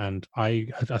way. And I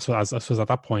suppose at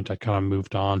that point I kind of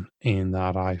moved on in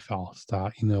that I felt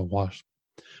that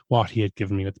what he had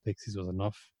given me with the Pixies was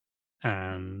enough,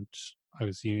 and I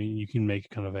was you can make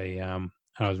kind of a and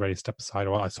I was ready to step aside.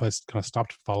 So I kind of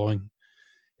stopped following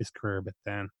his career a bit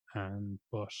then,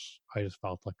 but I just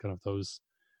felt like kind of those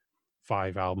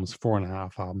 5 albums,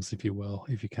 4.5 albums, if you will,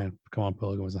 if you can't Come On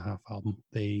Pilgrim was a half album.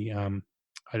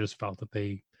 I just felt that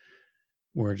they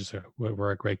were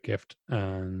a great gift.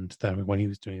 And then when he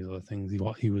was doing these other things,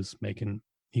 he was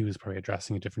probably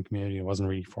addressing a different community. It wasn't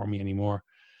really for me anymore.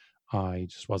 I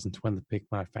just wasn't when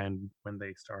I found when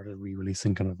they started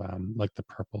re-releasing kind of like the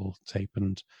Purple tape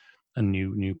and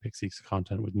new Pixies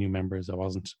content with new members.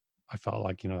 I felt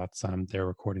like that's they're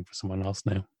recording for someone else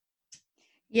now.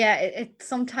 Yeah, it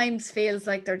sometimes feels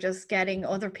like they're just getting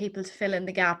other people to fill in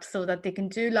the gaps so that they can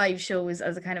do live shows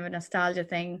as a kind of a nostalgia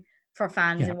thing for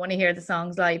fans and want to hear the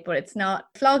songs live. But it's not,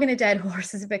 flogging a dead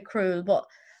horse is a bit cruel, but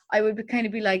I would kind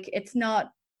of be like,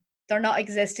 they're not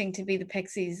existing to be the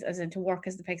Pixies, as in to work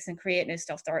as the Pixies and create new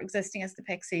stuff. They're existing as the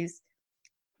Pixies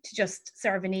to just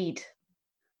serve a need.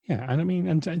 Yeah, and I mean,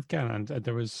 and again,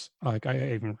 there was like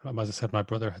as I said, my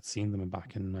brother had seen them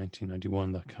back in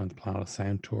 1991, the kind of Planet of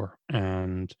Sound tour,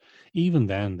 and even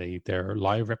then, their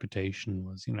live reputation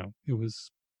was, it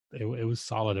was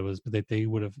solid. It was, but they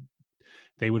would have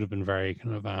been very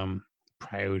kind of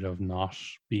proud of not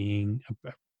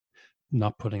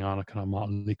putting on a kind of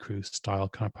Motley Crue style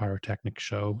kind of pyrotechnic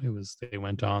show. They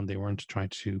went on, they weren't trying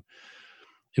to,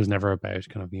 it was never about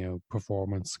kind of,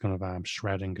 performance, kind of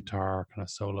shredding guitar kind of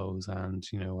solos and,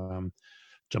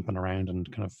 jumping around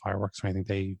and kind of fireworks or anything.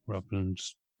 They were up and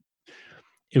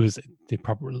it was,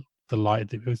 the light,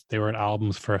 they were at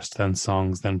albums first, then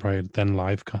songs, then probably, then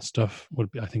live kind of stuff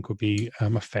I think would be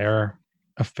a fair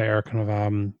kind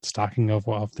of stacking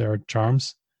of their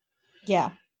charms.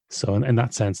 Yeah. So in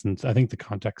that sense, and I think the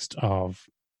context of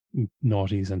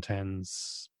noughties and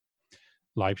tens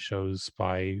live shows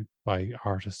by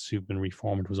artists who've been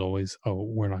reformed was always, oh,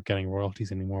 we're not getting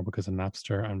royalties anymore because of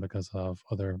Napster and because of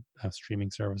other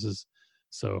streaming services,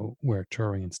 so we're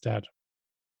touring instead.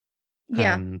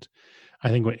 Yeah. And I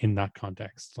think in that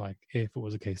context, like if it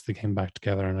was a case they came back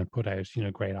together and I put out,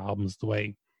 great albums the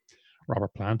way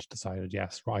Robert Plant decided,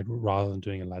 yes, right, rather than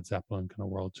doing a Led Zeppelin kind of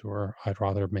world tour, I'd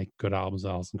rather make good albums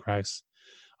of Alison Krauss.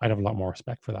 I'd have a lot more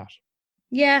respect for that.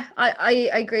 Yeah, I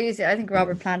agree with you. I think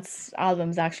Robert Plant's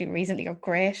albums actually recently are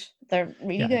great. They're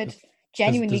really good,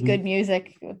 genuinely good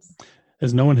music.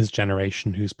 There's no one his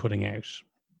generation who's putting out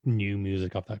new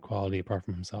music of that quality apart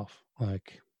from himself.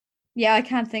 Like, yeah, I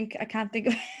can't think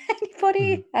of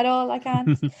anybody at all. I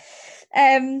can't.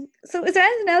 So is there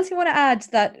anything else you want to add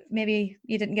that maybe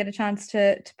you didn't get a chance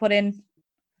to put in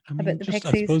about the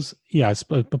Pixies? I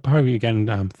suppose, but probably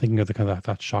again, thinking of the kind of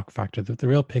that shock factor, the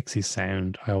real Pixies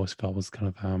sound I always felt was kind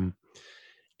of,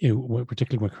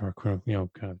 particularly when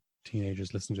kind of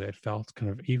teenagers listened to it, it felt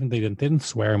kind of, even they didn't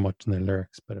swear much in their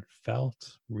lyrics, but it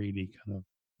felt really kind of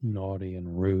naughty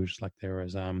and rude. Like there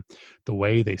was the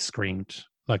way they screamed,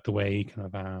 like the way kind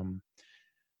of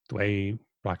the way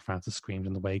Black Francis screamed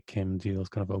and the way Kim Deal's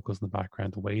kind of vocals in the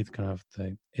background, the way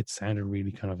it sounded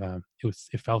really kind of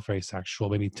it felt very sexual.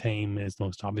 Maybe Tame is the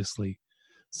most obviously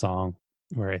song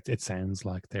where it sounds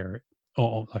like they're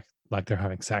like they're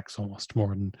having sex almost more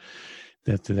than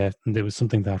that. And there was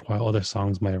something that while other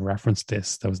songs might have referenced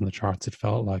this that was in the charts, it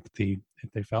felt like they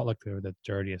felt like they were the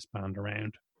dirtiest band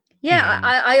around. Yeah,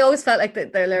 I always felt like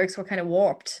their lyrics were kind of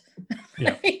warped.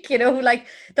 Yeah. Like, like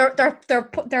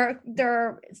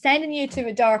they're sending you to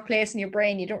a dark place in your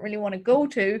brain you don't really want to go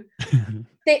to.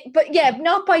 But yeah,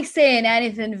 not by saying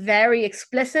anything very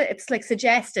explicit. It's like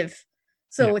suggestive.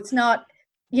 So it's not,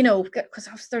 because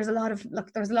there's a lot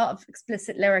of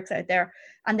explicit lyrics out there,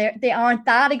 and they aren't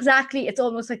that exactly. It's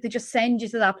almost like they just send you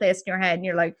to that place in your head, and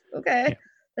you're like, okay. Yeah.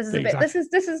 This is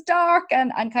this is dark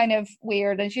and kind of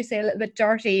weird, as you say, a little bit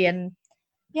dirty, and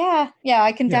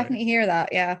I can definitely hear that.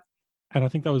 Yeah. And I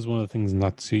think that was one of the things in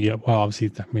that too. Yeah, well, obviously,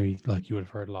 that maybe like you would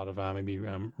have heard a lot of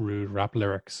rude rap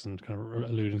lyrics and kind of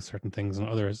alluding to certain things, and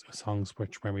other songs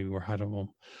which maybe were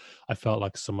I felt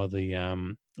like some of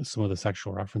the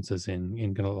sexual references in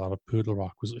kind of a lot of Poodle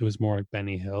Rock was more like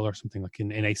Benny Hill or something, like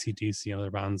in AC/DC and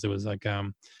other bands. It was like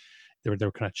they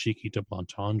were kind of cheeky double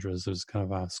entendres. It was kind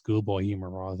of a schoolboy humor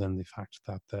rather than the fact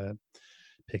that the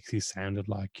Pixies sounded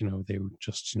like, they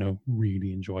just,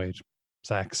 really enjoyed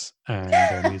sex and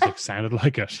their music sounded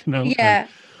like it, Yeah.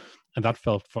 And that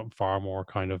felt far more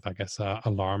kind of, I guess,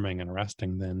 alarming and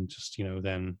arresting than just,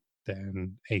 than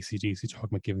AC/DC talking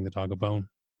about giving the dog a bone.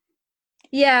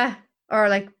 Yeah. Or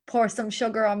like pour some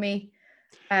sugar on me.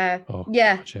 Yeah. God,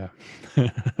 yeah.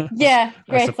 Yeah.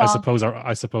 Great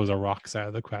I suppose a rock's out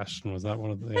of the question. Was that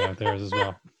one of theirs as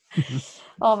well?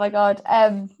 Oh my God.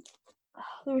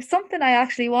 There was something I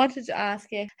actually wanted to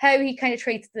ask you, how he kind of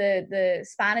treats the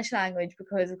Spanish language,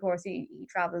 because of course he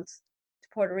traveled to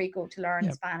Puerto Rico to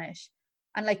learn Spanish,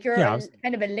 and like you're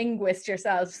kind of a linguist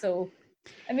yourself. So,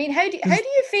 I mean, how do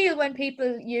you feel when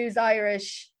people use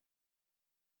Irish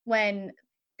when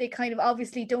they kind of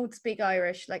obviously don't speak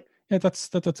Irish? Like, yeah,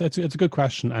 it's a good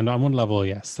question, and on one level,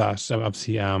 yes, that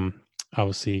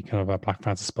obviously kind of Black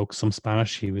Francis spoke some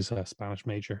Spanish. He was a Spanish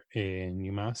major in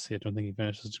UMass. I don't think he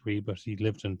finished his degree, but he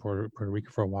lived in Puerto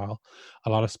Rico for a while. A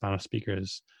lot of Spanish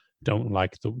speakers don't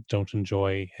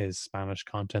enjoy his Spanish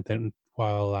content. Then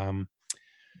while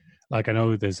like I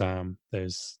know there's a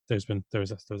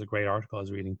great article I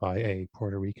was reading by a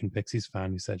Puerto Rican Pixies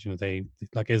fan who said, they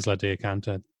like Isla de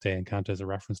Encanto is a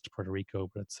reference to Puerto Rico,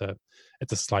 but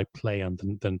it's a slight play on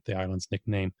the island's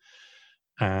nickname.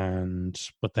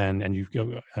 But then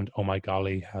oh my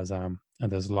golly has and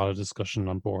there's a lot of discussion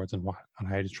on boards on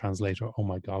how to translate oh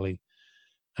my golly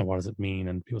and what does it mean,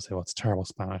 and people say, well, it's terrible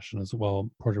Spanish, and as well,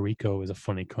 Puerto Rico is a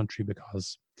funny country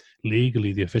because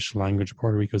legally the official language of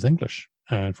Puerto Rico is English,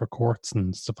 and for courts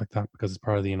and stuff like that, because it's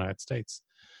part of the United States.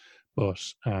 But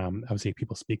obviously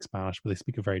people speak Spanish, but they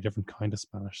speak a very different kind of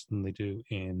Spanish than they do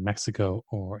in Mexico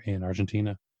or in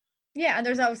Argentina. Yeah, and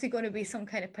there's obviously going to be some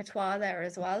kind of patois there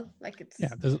as well. Like Yeah,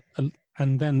 it's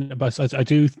and then but I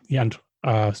do, yeah, and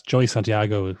Joey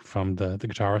Santiago from the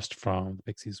guitarist from the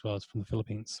Pixies as well is from the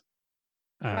Philippines,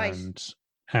 right.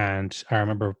 and I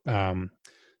remember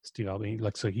Steve Albini,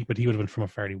 like, so he would have been from a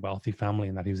fairly wealthy family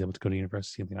in that he was able to go to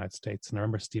university in the United States, and I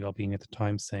remember Steve Albini at the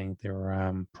time saying they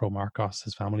were pro Marcos,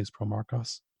 his family's pro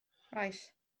Marcos, Right.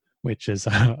 which is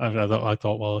I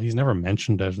thought, well, he's never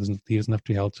mentioned it. He doesn't have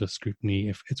to be held to scrutiny.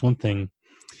 If it's one thing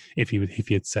if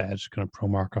he had said kind of pro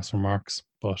Marcos remarks,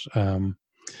 but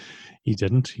he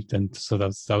didn't. He didn't. So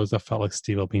that felt like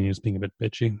Steve Albini was being a bit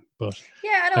bitchy. But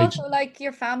Yeah, and I also like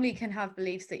your family can have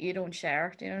beliefs that you don't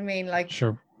share. Do you know what I mean? Like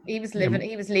sure. Yeah,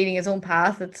 he was leading his own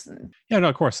path. It's yeah, no,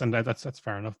 of course, and that's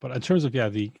fair enough. But in terms of, yeah,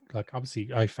 the, like, obviously,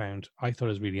 I thought it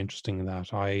was really interesting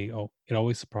that it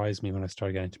always surprised me when I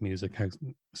started getting into music how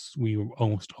we were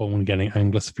almost only getting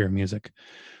Anglosphere music.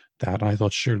 That I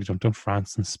thought, surely don't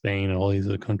France and Spain and all these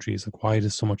other countries, like, why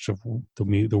does so much of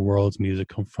the world's music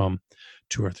come from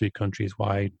two or three countries?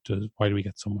 Why do we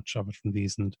get so much of it from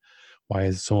these, and why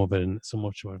is so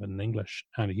much of it in English?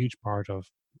 And a huge part of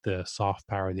the soft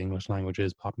power of the English language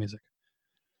is pop music,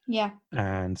 yeah.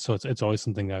 and so it's always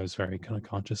something I was very kind of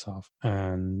conscious of,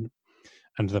 and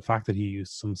the fact that he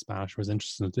used some Spanish was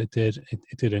interesting. It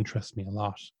did interest me a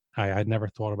lot. I'd never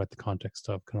thought about the context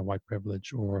of kind of white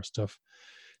privilege or stuff.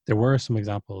 There were some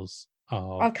examples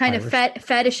Or of kind of Irish,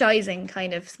 fetishizing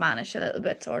kind of Spanish a little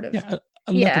bit, sort of. yeah,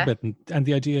 a little Yeah. bit, and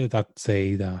the idea that,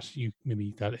 say, that you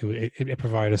maybe that it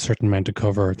provided a certain amount of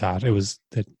cover, that it was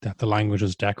that the language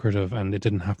was decorative and it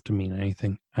didn't have to mean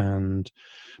anything, and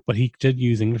but he did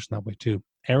use English in that way too.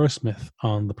 Aerosmith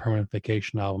on the Permanent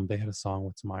Vacation album, they had a song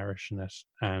with some Irish in it,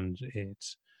 and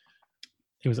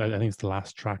it was, I think it's the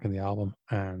last track in the album,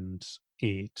 and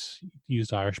it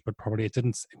used Irish, but probably it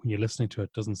didn't. When you're listening to it,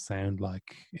 it doesn't sound like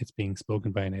it's being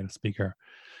spoken by a native speaker,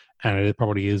 and it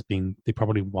probably is being. They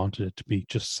probably wanted it to be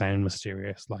just sound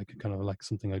mysterious, like kind of like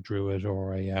something like druid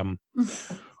or a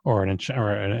or an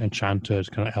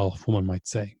enchanted kind of elf woman might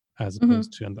say, as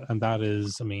opposed Mhm. to, and that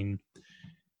is, I mean,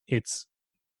 it's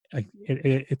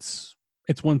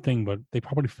it's one thing, but they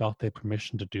probably felt they had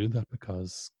permission to do that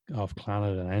because of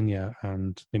Clannad and Enya,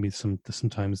 and maybe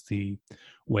sometimes the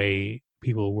way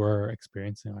people were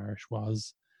experiencing Irish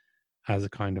was as a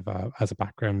kind of as a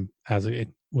background, it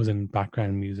was in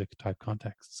background music type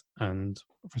contexts, and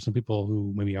for some people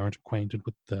who maybe aren't acquainted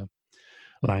with the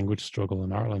language struggle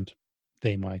in Ireland,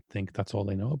 they might think that's all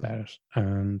they know about it,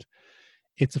 and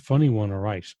it's a funny one, all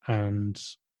right. And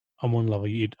on one level,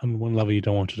 you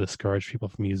don't want to discourage people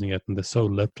from using it, and there's so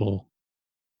little.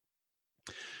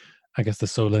 I guess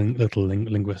there's so little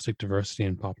linguistic diversity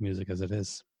in pop music as it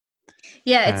is,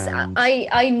 Yeah, it's and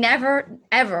I never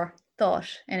ever thought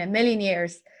in a million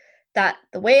years that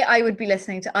the way I would be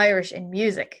listening to Irish in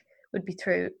music would be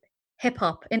through hip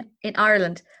hop in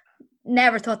Ireland.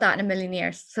 Never thought that in a million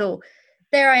years. So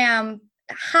there I am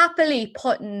happily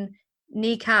putting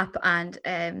Kneecap and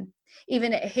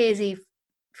even Hazy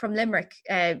from Limerick.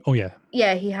 oh yeah,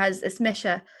 Yeah, he has a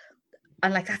Smisha,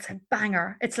 and like that's a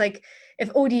banger. It's like if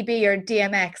ODB or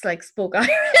DMX like spoke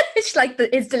Irish, like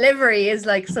his delivery is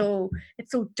like so,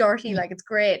 it's so dirty, yeah, like it's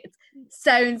great. It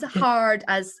sounds it, hard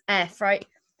as F, right?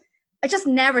 I just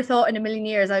never thought in a million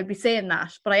years I would be saying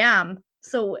that, but I am.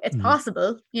 So it's mhm.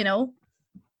 possible, you know.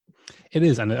 It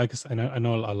is, and I guess I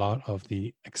know a lot of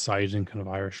the exciting kind of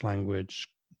Irish language,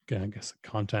 I guess,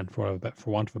 content, for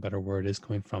want of a better word, is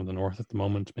coming from the north at the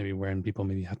moment. Maybe wherein people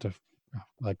maybe had to,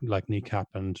 like Kneecap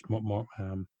and more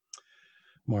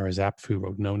Maura Zapf, who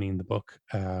wrote Noni in the book,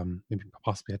 maybe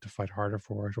possibly had to fight harder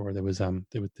for it, or there was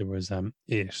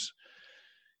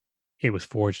it was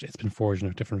forged. It's been forged in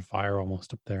a different fire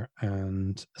almost up there,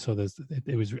 and so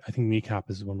it was. I think Kneecap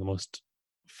is one of the most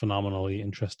phenomenally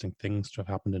interesting things to have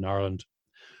happened in Ireland,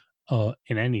 in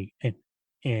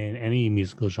any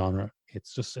musical genre.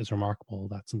 It's remarkable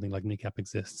that something like Kneecap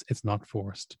exists. It's not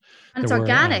forced. And There it's were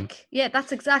organic. Yeah,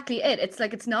 that's exactly it. It's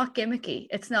like it's not gimmicky.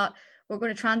 It's not we're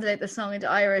going to translate the song into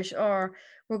Irish or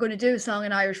we're going to do a song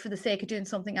in Irish for the sake of doing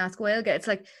something Ask Gaeilge. It's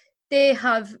like they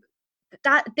have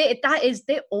that is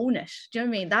they own it. Do you know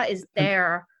what I mean?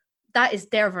 and That is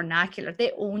their vernacular.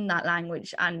 They own that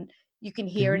language and you can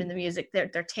they hear it re, in the music. They're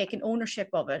taking ownership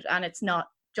of it and it's not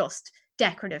just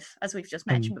decorative as we've just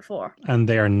and mentioned before. and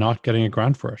they are not getting a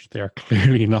grant for it. They are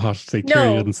clearly not. They clearly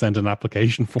No, didn't send an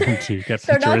application form to get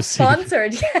they're to not receive.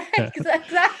 sponsored. Yeah, Yeah.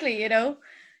 exactly, you know.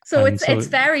 So And it's so,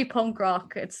 very punk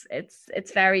rock. It's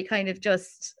very kind of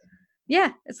just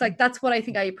yeah, it's like that's what I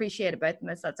think I appreciate about them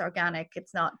is that's organic.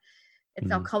 It's not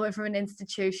mm, coming from an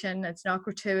institution, it's not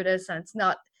gratuitous and it's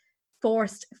not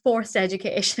forced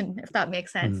education, if that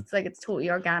makes sense. Mm. It's like it's totally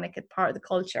organic, it's part of the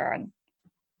culture. And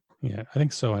Yeah, I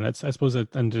think so, and it's I suppose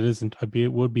it, and it isn't. It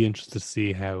would be interested to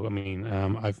see how. I mean,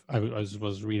 I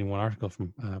was reading one article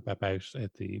from about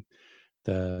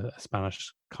the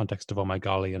Spanish context of "Oh My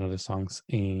Golly" and other songs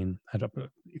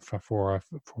for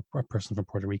a person from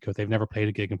Puerto Rico. They've never played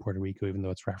a gig in Puerto Rico, even though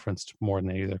it's referenced more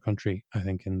than any other country, I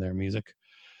think, in their music,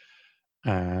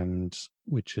 and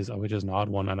which is an odd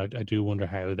one. And I do wonder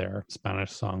how their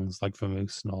Spanish songs like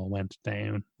 "Vamoose" and all went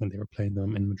down when they were playing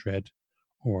them in Madrid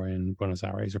or in Buenos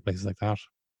Aires or places like that.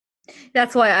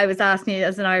 that's why I was asking you,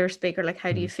 as an Irish speaker, like,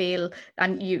 how do you Mm. feel?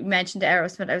 And you mentioned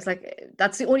Aerosmith. I was like,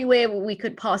 that's the only way we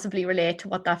could possibly relate to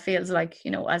what that feels like,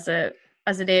 as a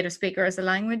native speaker, as a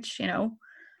language.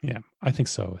 Yeah, I think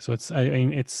so. So it's, I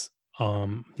mean, it's,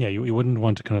 yeah, you wouldn't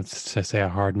want to kind of say a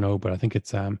hard no, but I think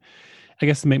it's, I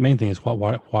guess the main thing is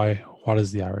what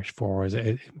is the Irish for?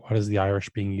 What is the Irish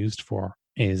being used for?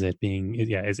 Is it being,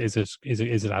 yeah, is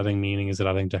it adding meaning? Is it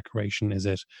adding decoration? Is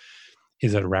it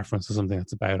a reference to something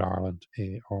that's about Ireland?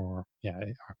 Or, yeah,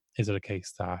 or is it a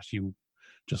case that you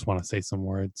just want to say some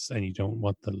words and you don't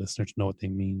want the listener to know what they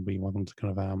mean, but you want them to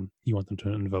kind of, you want them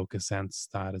to invoke a sense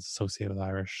that is associated with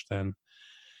Irish? Then,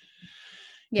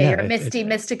 Yeah, yeah, you're a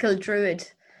mystical druid,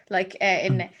 like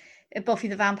mm, in Buffy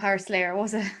the Vampire Slayer. What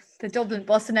was it the Dublin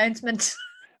bus announcement?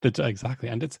 exactly.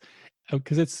 And it's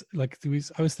because it's like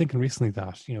I was thinking recently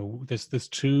that there's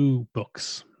two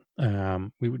books.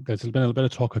 There's been a bit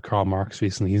of talk of Karl Marx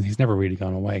recently. He's never really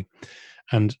gone away,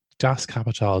 and Das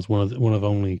Kapital is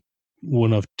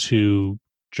one of two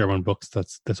German books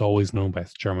that's always known by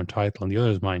its German title, and the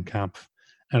other is Mein Kampf.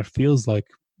 And it feels like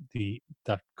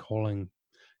that calling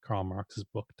Karl Marx's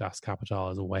book Das Kapital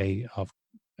as a way of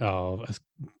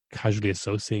casually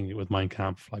associating it with Mein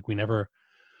Kampf. Like we never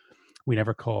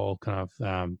call kind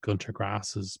of Gunter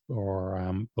Grass's or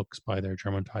books by their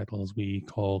German titles. We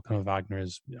call kind of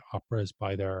Wagner's operas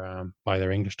by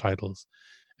their English titles.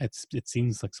 It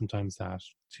seems like sometimes that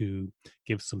to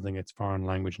give something its foreign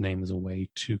language name is a way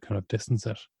to kind of distance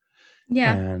it,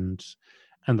 Yeah, and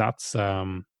that's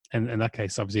and in that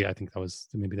case, obviously, I think it was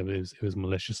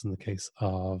malicious in the case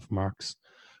of Marx,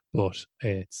 but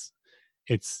it's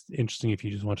interesting if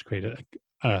you just want to create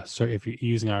so if you're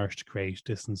using Irish to create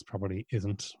distance, probably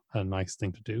isn't a nice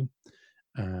thing to do,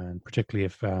 and particularly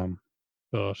if and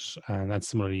then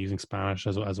similarly using Spanish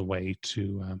as a way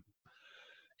to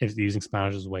if using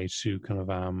Spanish as a way to kind of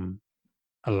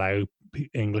allow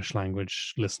English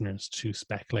language listeners to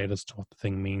speculate as to what the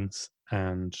thing means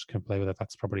and can play with it.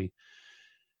 That's probably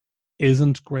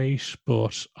isn't great,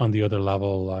 but on the other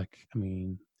level, like I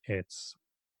mean, it's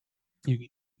you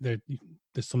there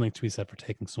there's something to be said for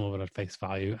taking some of it at face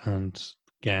value, and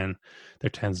again there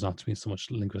tends not to be so much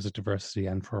linguistic diversity,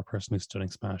 and for a person who's studying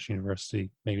Spanish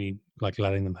university, maybe like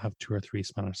letting them have two or three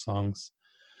Spanish songs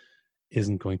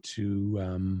isn't going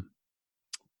to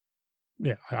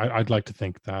yeah, I'd like to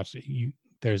think that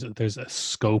there's a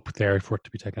scope there for it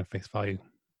to be taken at face value.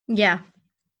 yeah.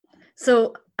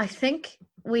 So I think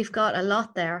we've got a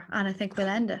lot there, and I think we'll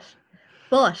end it. I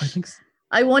But think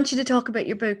I want you to talk about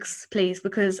your books, please,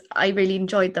 because I really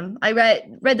enjoyed them. I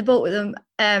read the both of them.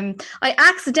 I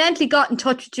accidentally got in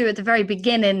touch with you at the very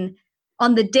beginning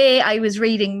on the day I was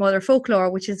reading Mother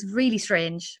Folklore, which is really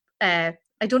strange.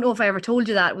 I don't know if I ever told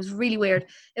you that. It was really weird.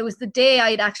 It was the day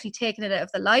I had actually taken it out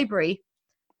of the library.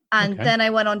 And okay. then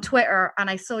I went on Twitter and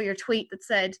I saw your tweet that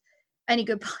said, any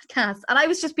good podcast? And I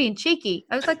was just being cheeky.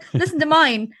 I was like, listen to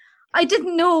mine. I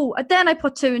didn't know. Then I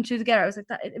put two and two together. I was like,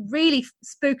 that it really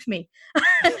spooked me.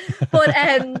 But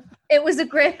it was a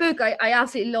great book. I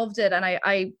absolutely loved it, and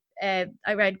I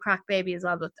read Crack Baby as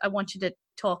well. But I want you to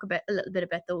talk a little bit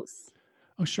about those.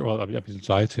 Oh, sure. Well, I'd be happy to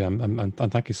try to. And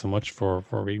thank you so much for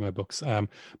reading my books.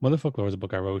 Mother Folklore was a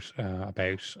book I wrote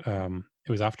about.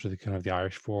 It was after the kind of the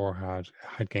Irish War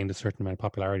had gained a certain amount of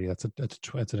popularity.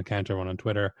 It's an account I run on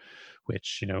Twitter,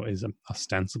 which is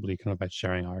ostensibly kind of about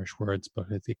sharing Irish words, but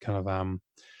it kind of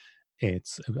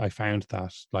it's I found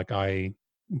that like I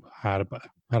had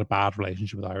a bad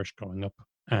relationship with Irish growing up,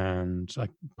 and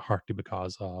like partly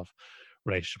because of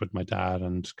relationship with my dad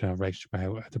and kind of relationship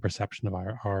how the perception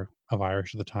of of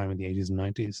Irish at the time in the 80s and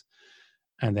 90s.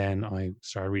 And then I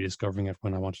started rediscovering it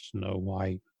when I wanted to know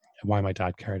why my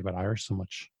dad cared about Irish so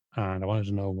much. And I wanted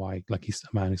to know why, like he's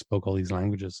a man who spoke all these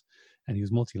languages and he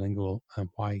was multilingual, and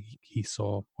why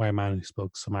a man who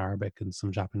spoke some Arabic and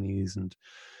some Japanese and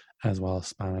as well as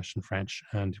Spanish and French,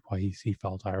 and why he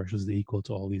felt Irish was the equal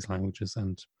to all these languages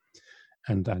and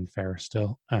fair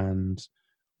still. And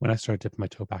when I started dipping my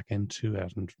toe back into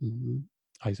it, and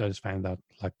I just found that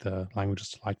like the language is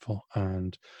delightful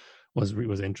and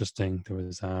was interesting. There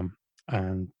was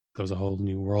and there was a whole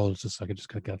new world just I could just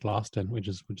kind of get lost in, which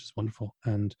is wonderful.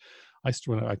 And I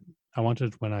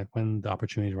wanted when the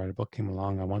opportunity to write a book came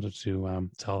along, I wanted to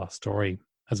tell that story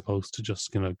as opposed to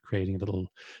just creating a little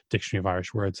dictionary of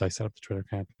Irish words. I set up the Twitter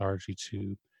account largely to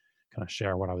kind of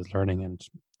share what I was learning, and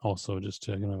also just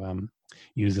to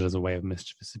use it as a way of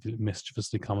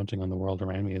mischievously commenting on the world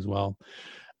around me as well.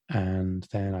 And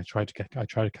then I try to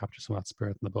capture some of that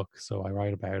spirit in the book. So I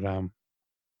write about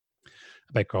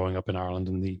growing up in Ireland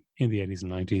in the 80s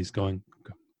and 90s,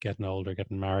 getting older,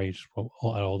 getting married, at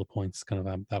all the points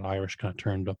that Irish kind of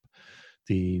turned up,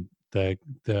 the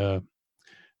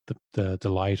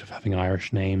delight of having an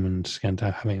Irish name and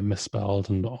having it misspelled,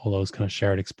 and all those kind of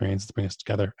shared experiences to bring us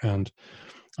together. And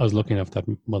I was lucky enough that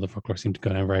Mother Folklore seemed to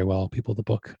go down very well, people the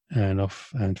book enough,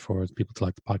 and for people to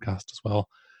like the podcast as well.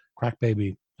 Crack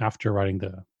Baby, after writing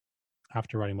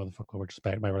Mother Folklore, which is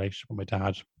about my relationship with my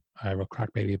dad, I wrote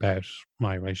Crack Baby about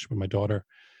my relationship with my daughter,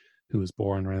 who was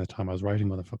born around the time I was writing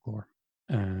Mother Folklore.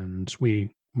 And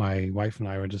my wife and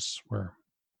I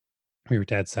we were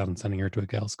dead set on sending her to a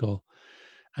girls' school,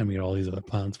 and we had all these other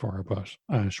plans for her. But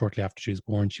shortly after she was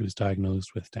born, she was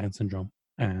diagnosed with Down syndrome,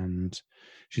 and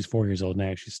she's 4 years old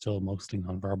now. She's still mostly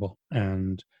nonverbal,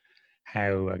 and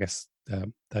how I guess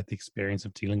that the experience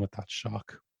of dealing with that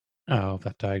shock of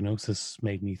that diagnosis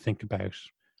made me think about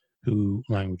who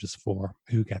language is for,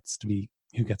 who gets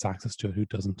access to it, who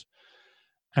doesn't.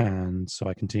 And so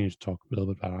I continue to talk a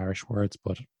little bit about Irish words,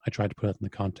 but I tried to put it in the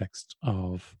context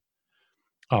of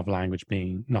language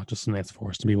being not just something that's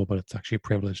forced to people, but it's actually a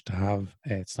privilege to have.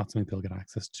 It's not something people get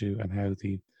access to, and how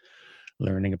the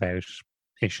learning about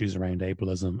issues around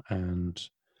ableism and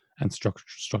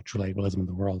structural ableism in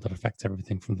the world that affects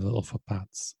everything from the little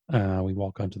footpaths we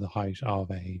walk onto the height of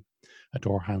a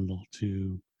door handle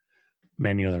to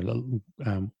many other little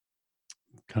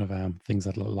things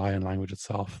that lie in language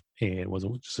itself. It was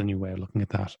just a new way of looking at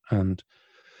that. And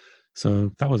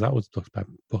so that was the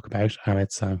book about. And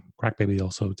it's Crack Baby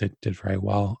also did very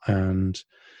well, and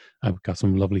I've got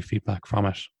some lovely feedback from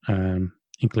it,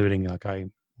 including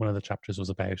one of the chapters was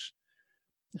about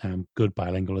good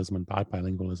bilingualism and bad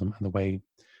bilingualism, and the way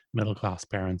middle class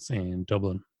parents in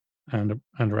Dublin and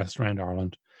the rest around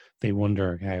Ireland, they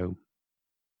wonder how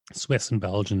Swiss and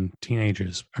Belgian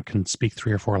teenagers can speak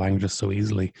 3 or 4 languages so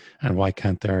easily, and why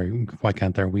can't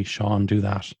their wee Sean do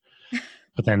that?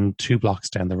 But then 2 blocks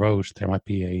down the road, there might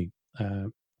be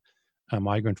a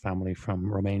migrant family from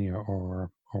Romania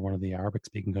or one of the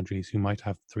Arabic-speaking countries who might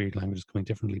have 3 languages coming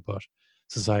differently, but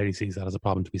society sees that as a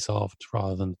problem to be solved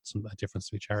rather than a difference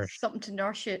to be cherished. Something to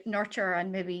nurture and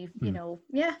maybe,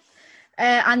 yeah.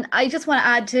 And I just want to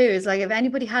add too, is like, if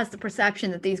anybody has the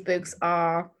perception that these books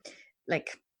are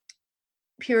like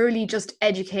purely just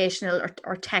educational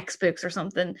or textbooks or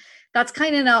something, that's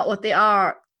kind of not what they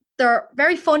are. They're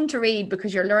very fun to read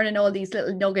because you're learning all these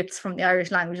little nuggets from the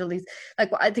Irish language. All these, like,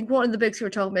 I think one of the books you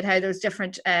were talking about, how there's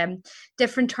different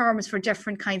terms for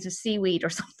different kinds of seaweed or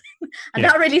something, and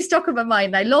that really stuck in my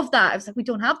mind. I love that. I was like, we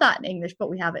don't have that in English,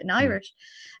 but we have it in Irish.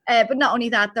 But not only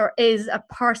that, there is a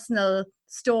personal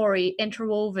story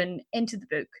interwoven into the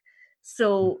book,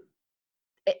 so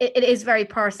it is very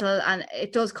personal, and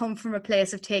it does come from a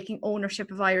place of taking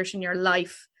ownership of Irish in your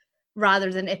life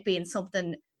rather than it being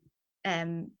something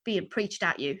being preached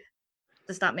at you.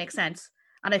 Does that make sense?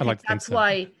 And I think that's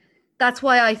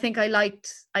why I think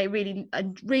I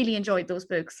really enjoyed those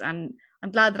books, and I'm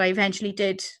glad that I eventually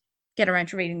did get around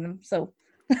to reading them. So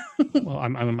well,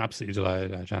 I'm absolutely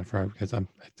delighted, Jennifer, because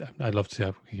I'd love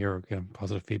to hear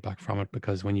positive feedback from it,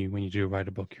 because when you do write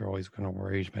a book, you're always kind of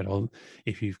worried about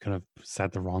if you've kind of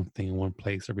said the wrong thing in one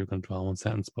place, or people can dwell on one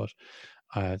sentence. But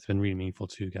it's been really meaningful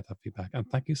to get that feedback, and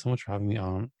thank you so much for having me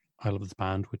on I Love This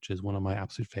Band, which is one of my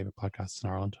absolute favorite podcasts in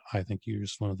Ireland. I think you're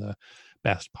just one of the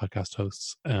best podcast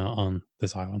hosts on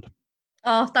this island.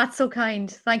 Oh, that's so kind.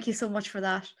 Thank you so much for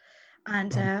that.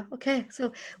 And okay,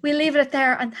 so we'll leave it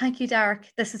there, and thank you,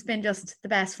 Derek. This has been just the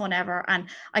best fun ever, and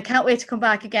I can't wait to come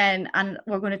back again, and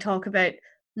we're going to talk about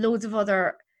loads of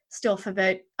other stuff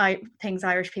about things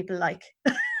Irish people like.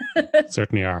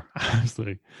 Certainly are.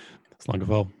 Absolutely. Slán go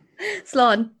bhfuil.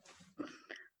 Slán.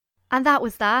 And that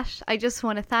was that. I just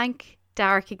want to thank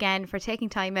Derek again for taking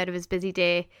time out of his busy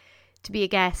day to be a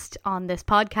guest on this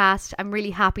podcast. I'm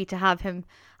really happy to have him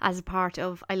as a part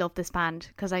of I Love This Band,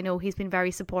 because I know he's been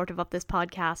very supportive of this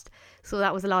podcast, so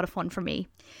that was a lot of fun for me.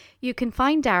 You can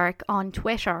find Derek on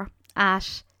Twitter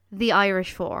at The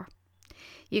Irish 4.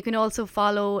 You can also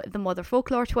follow the Mother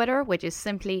Folklore Twitter, which is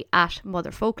simply at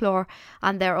Mother Folklore,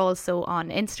 and they're also on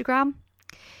Instagram.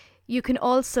 You can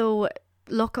also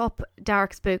look up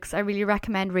Derek's books. I really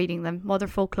recommend reading them, Mother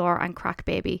Folklore and Crack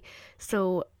Baby.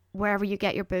 So wherever you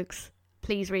get your books,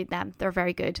 please read them. They're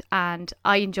very good and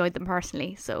I enjoyed them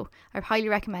personally. So I highly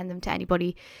recommend them to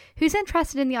anybody who's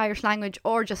interested in the Irish language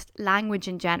or just language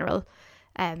in general.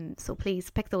 So please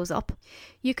pick those up.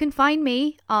 You can find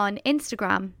me on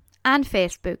Instagram and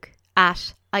Facebook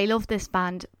at I Love This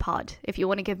Band Pod if you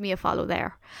want to give me a follow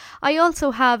there. I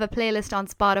also have a playlist on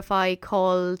Spotify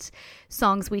called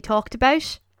Songs We Talked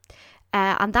About.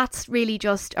 And that's really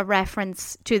just a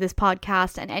reference to this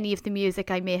podcast and any of the music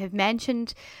I may have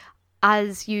mentioned.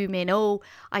 As you may know,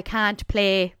 I can't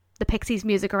play the Pixies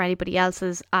music or anybody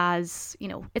else's, as you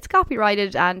know, it's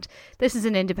copyrighted and this is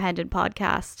an independent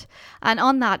podcast. And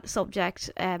on that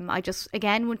subject, I just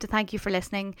again want to thank you for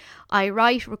listening. I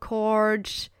write, record,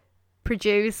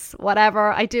 produce,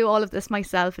 whatever. I do all of this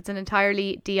myself. It's an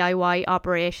entirely DIY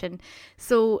operation.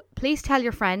 So please tell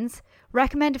your friends.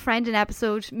 Recommend a friend an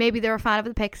episode. Maybe they're a fan of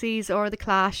the Pixies or the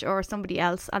Clash or somebody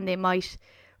else and they might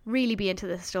really be into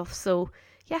this stuff. So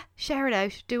yeah, share it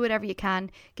out. Do whatever you can.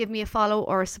 Give me a follow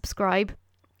or a subscribe.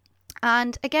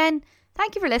 And again,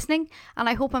 thank you for listening. And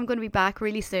I hope I'm going to be back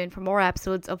really soon for more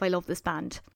episodes of I Love This Band.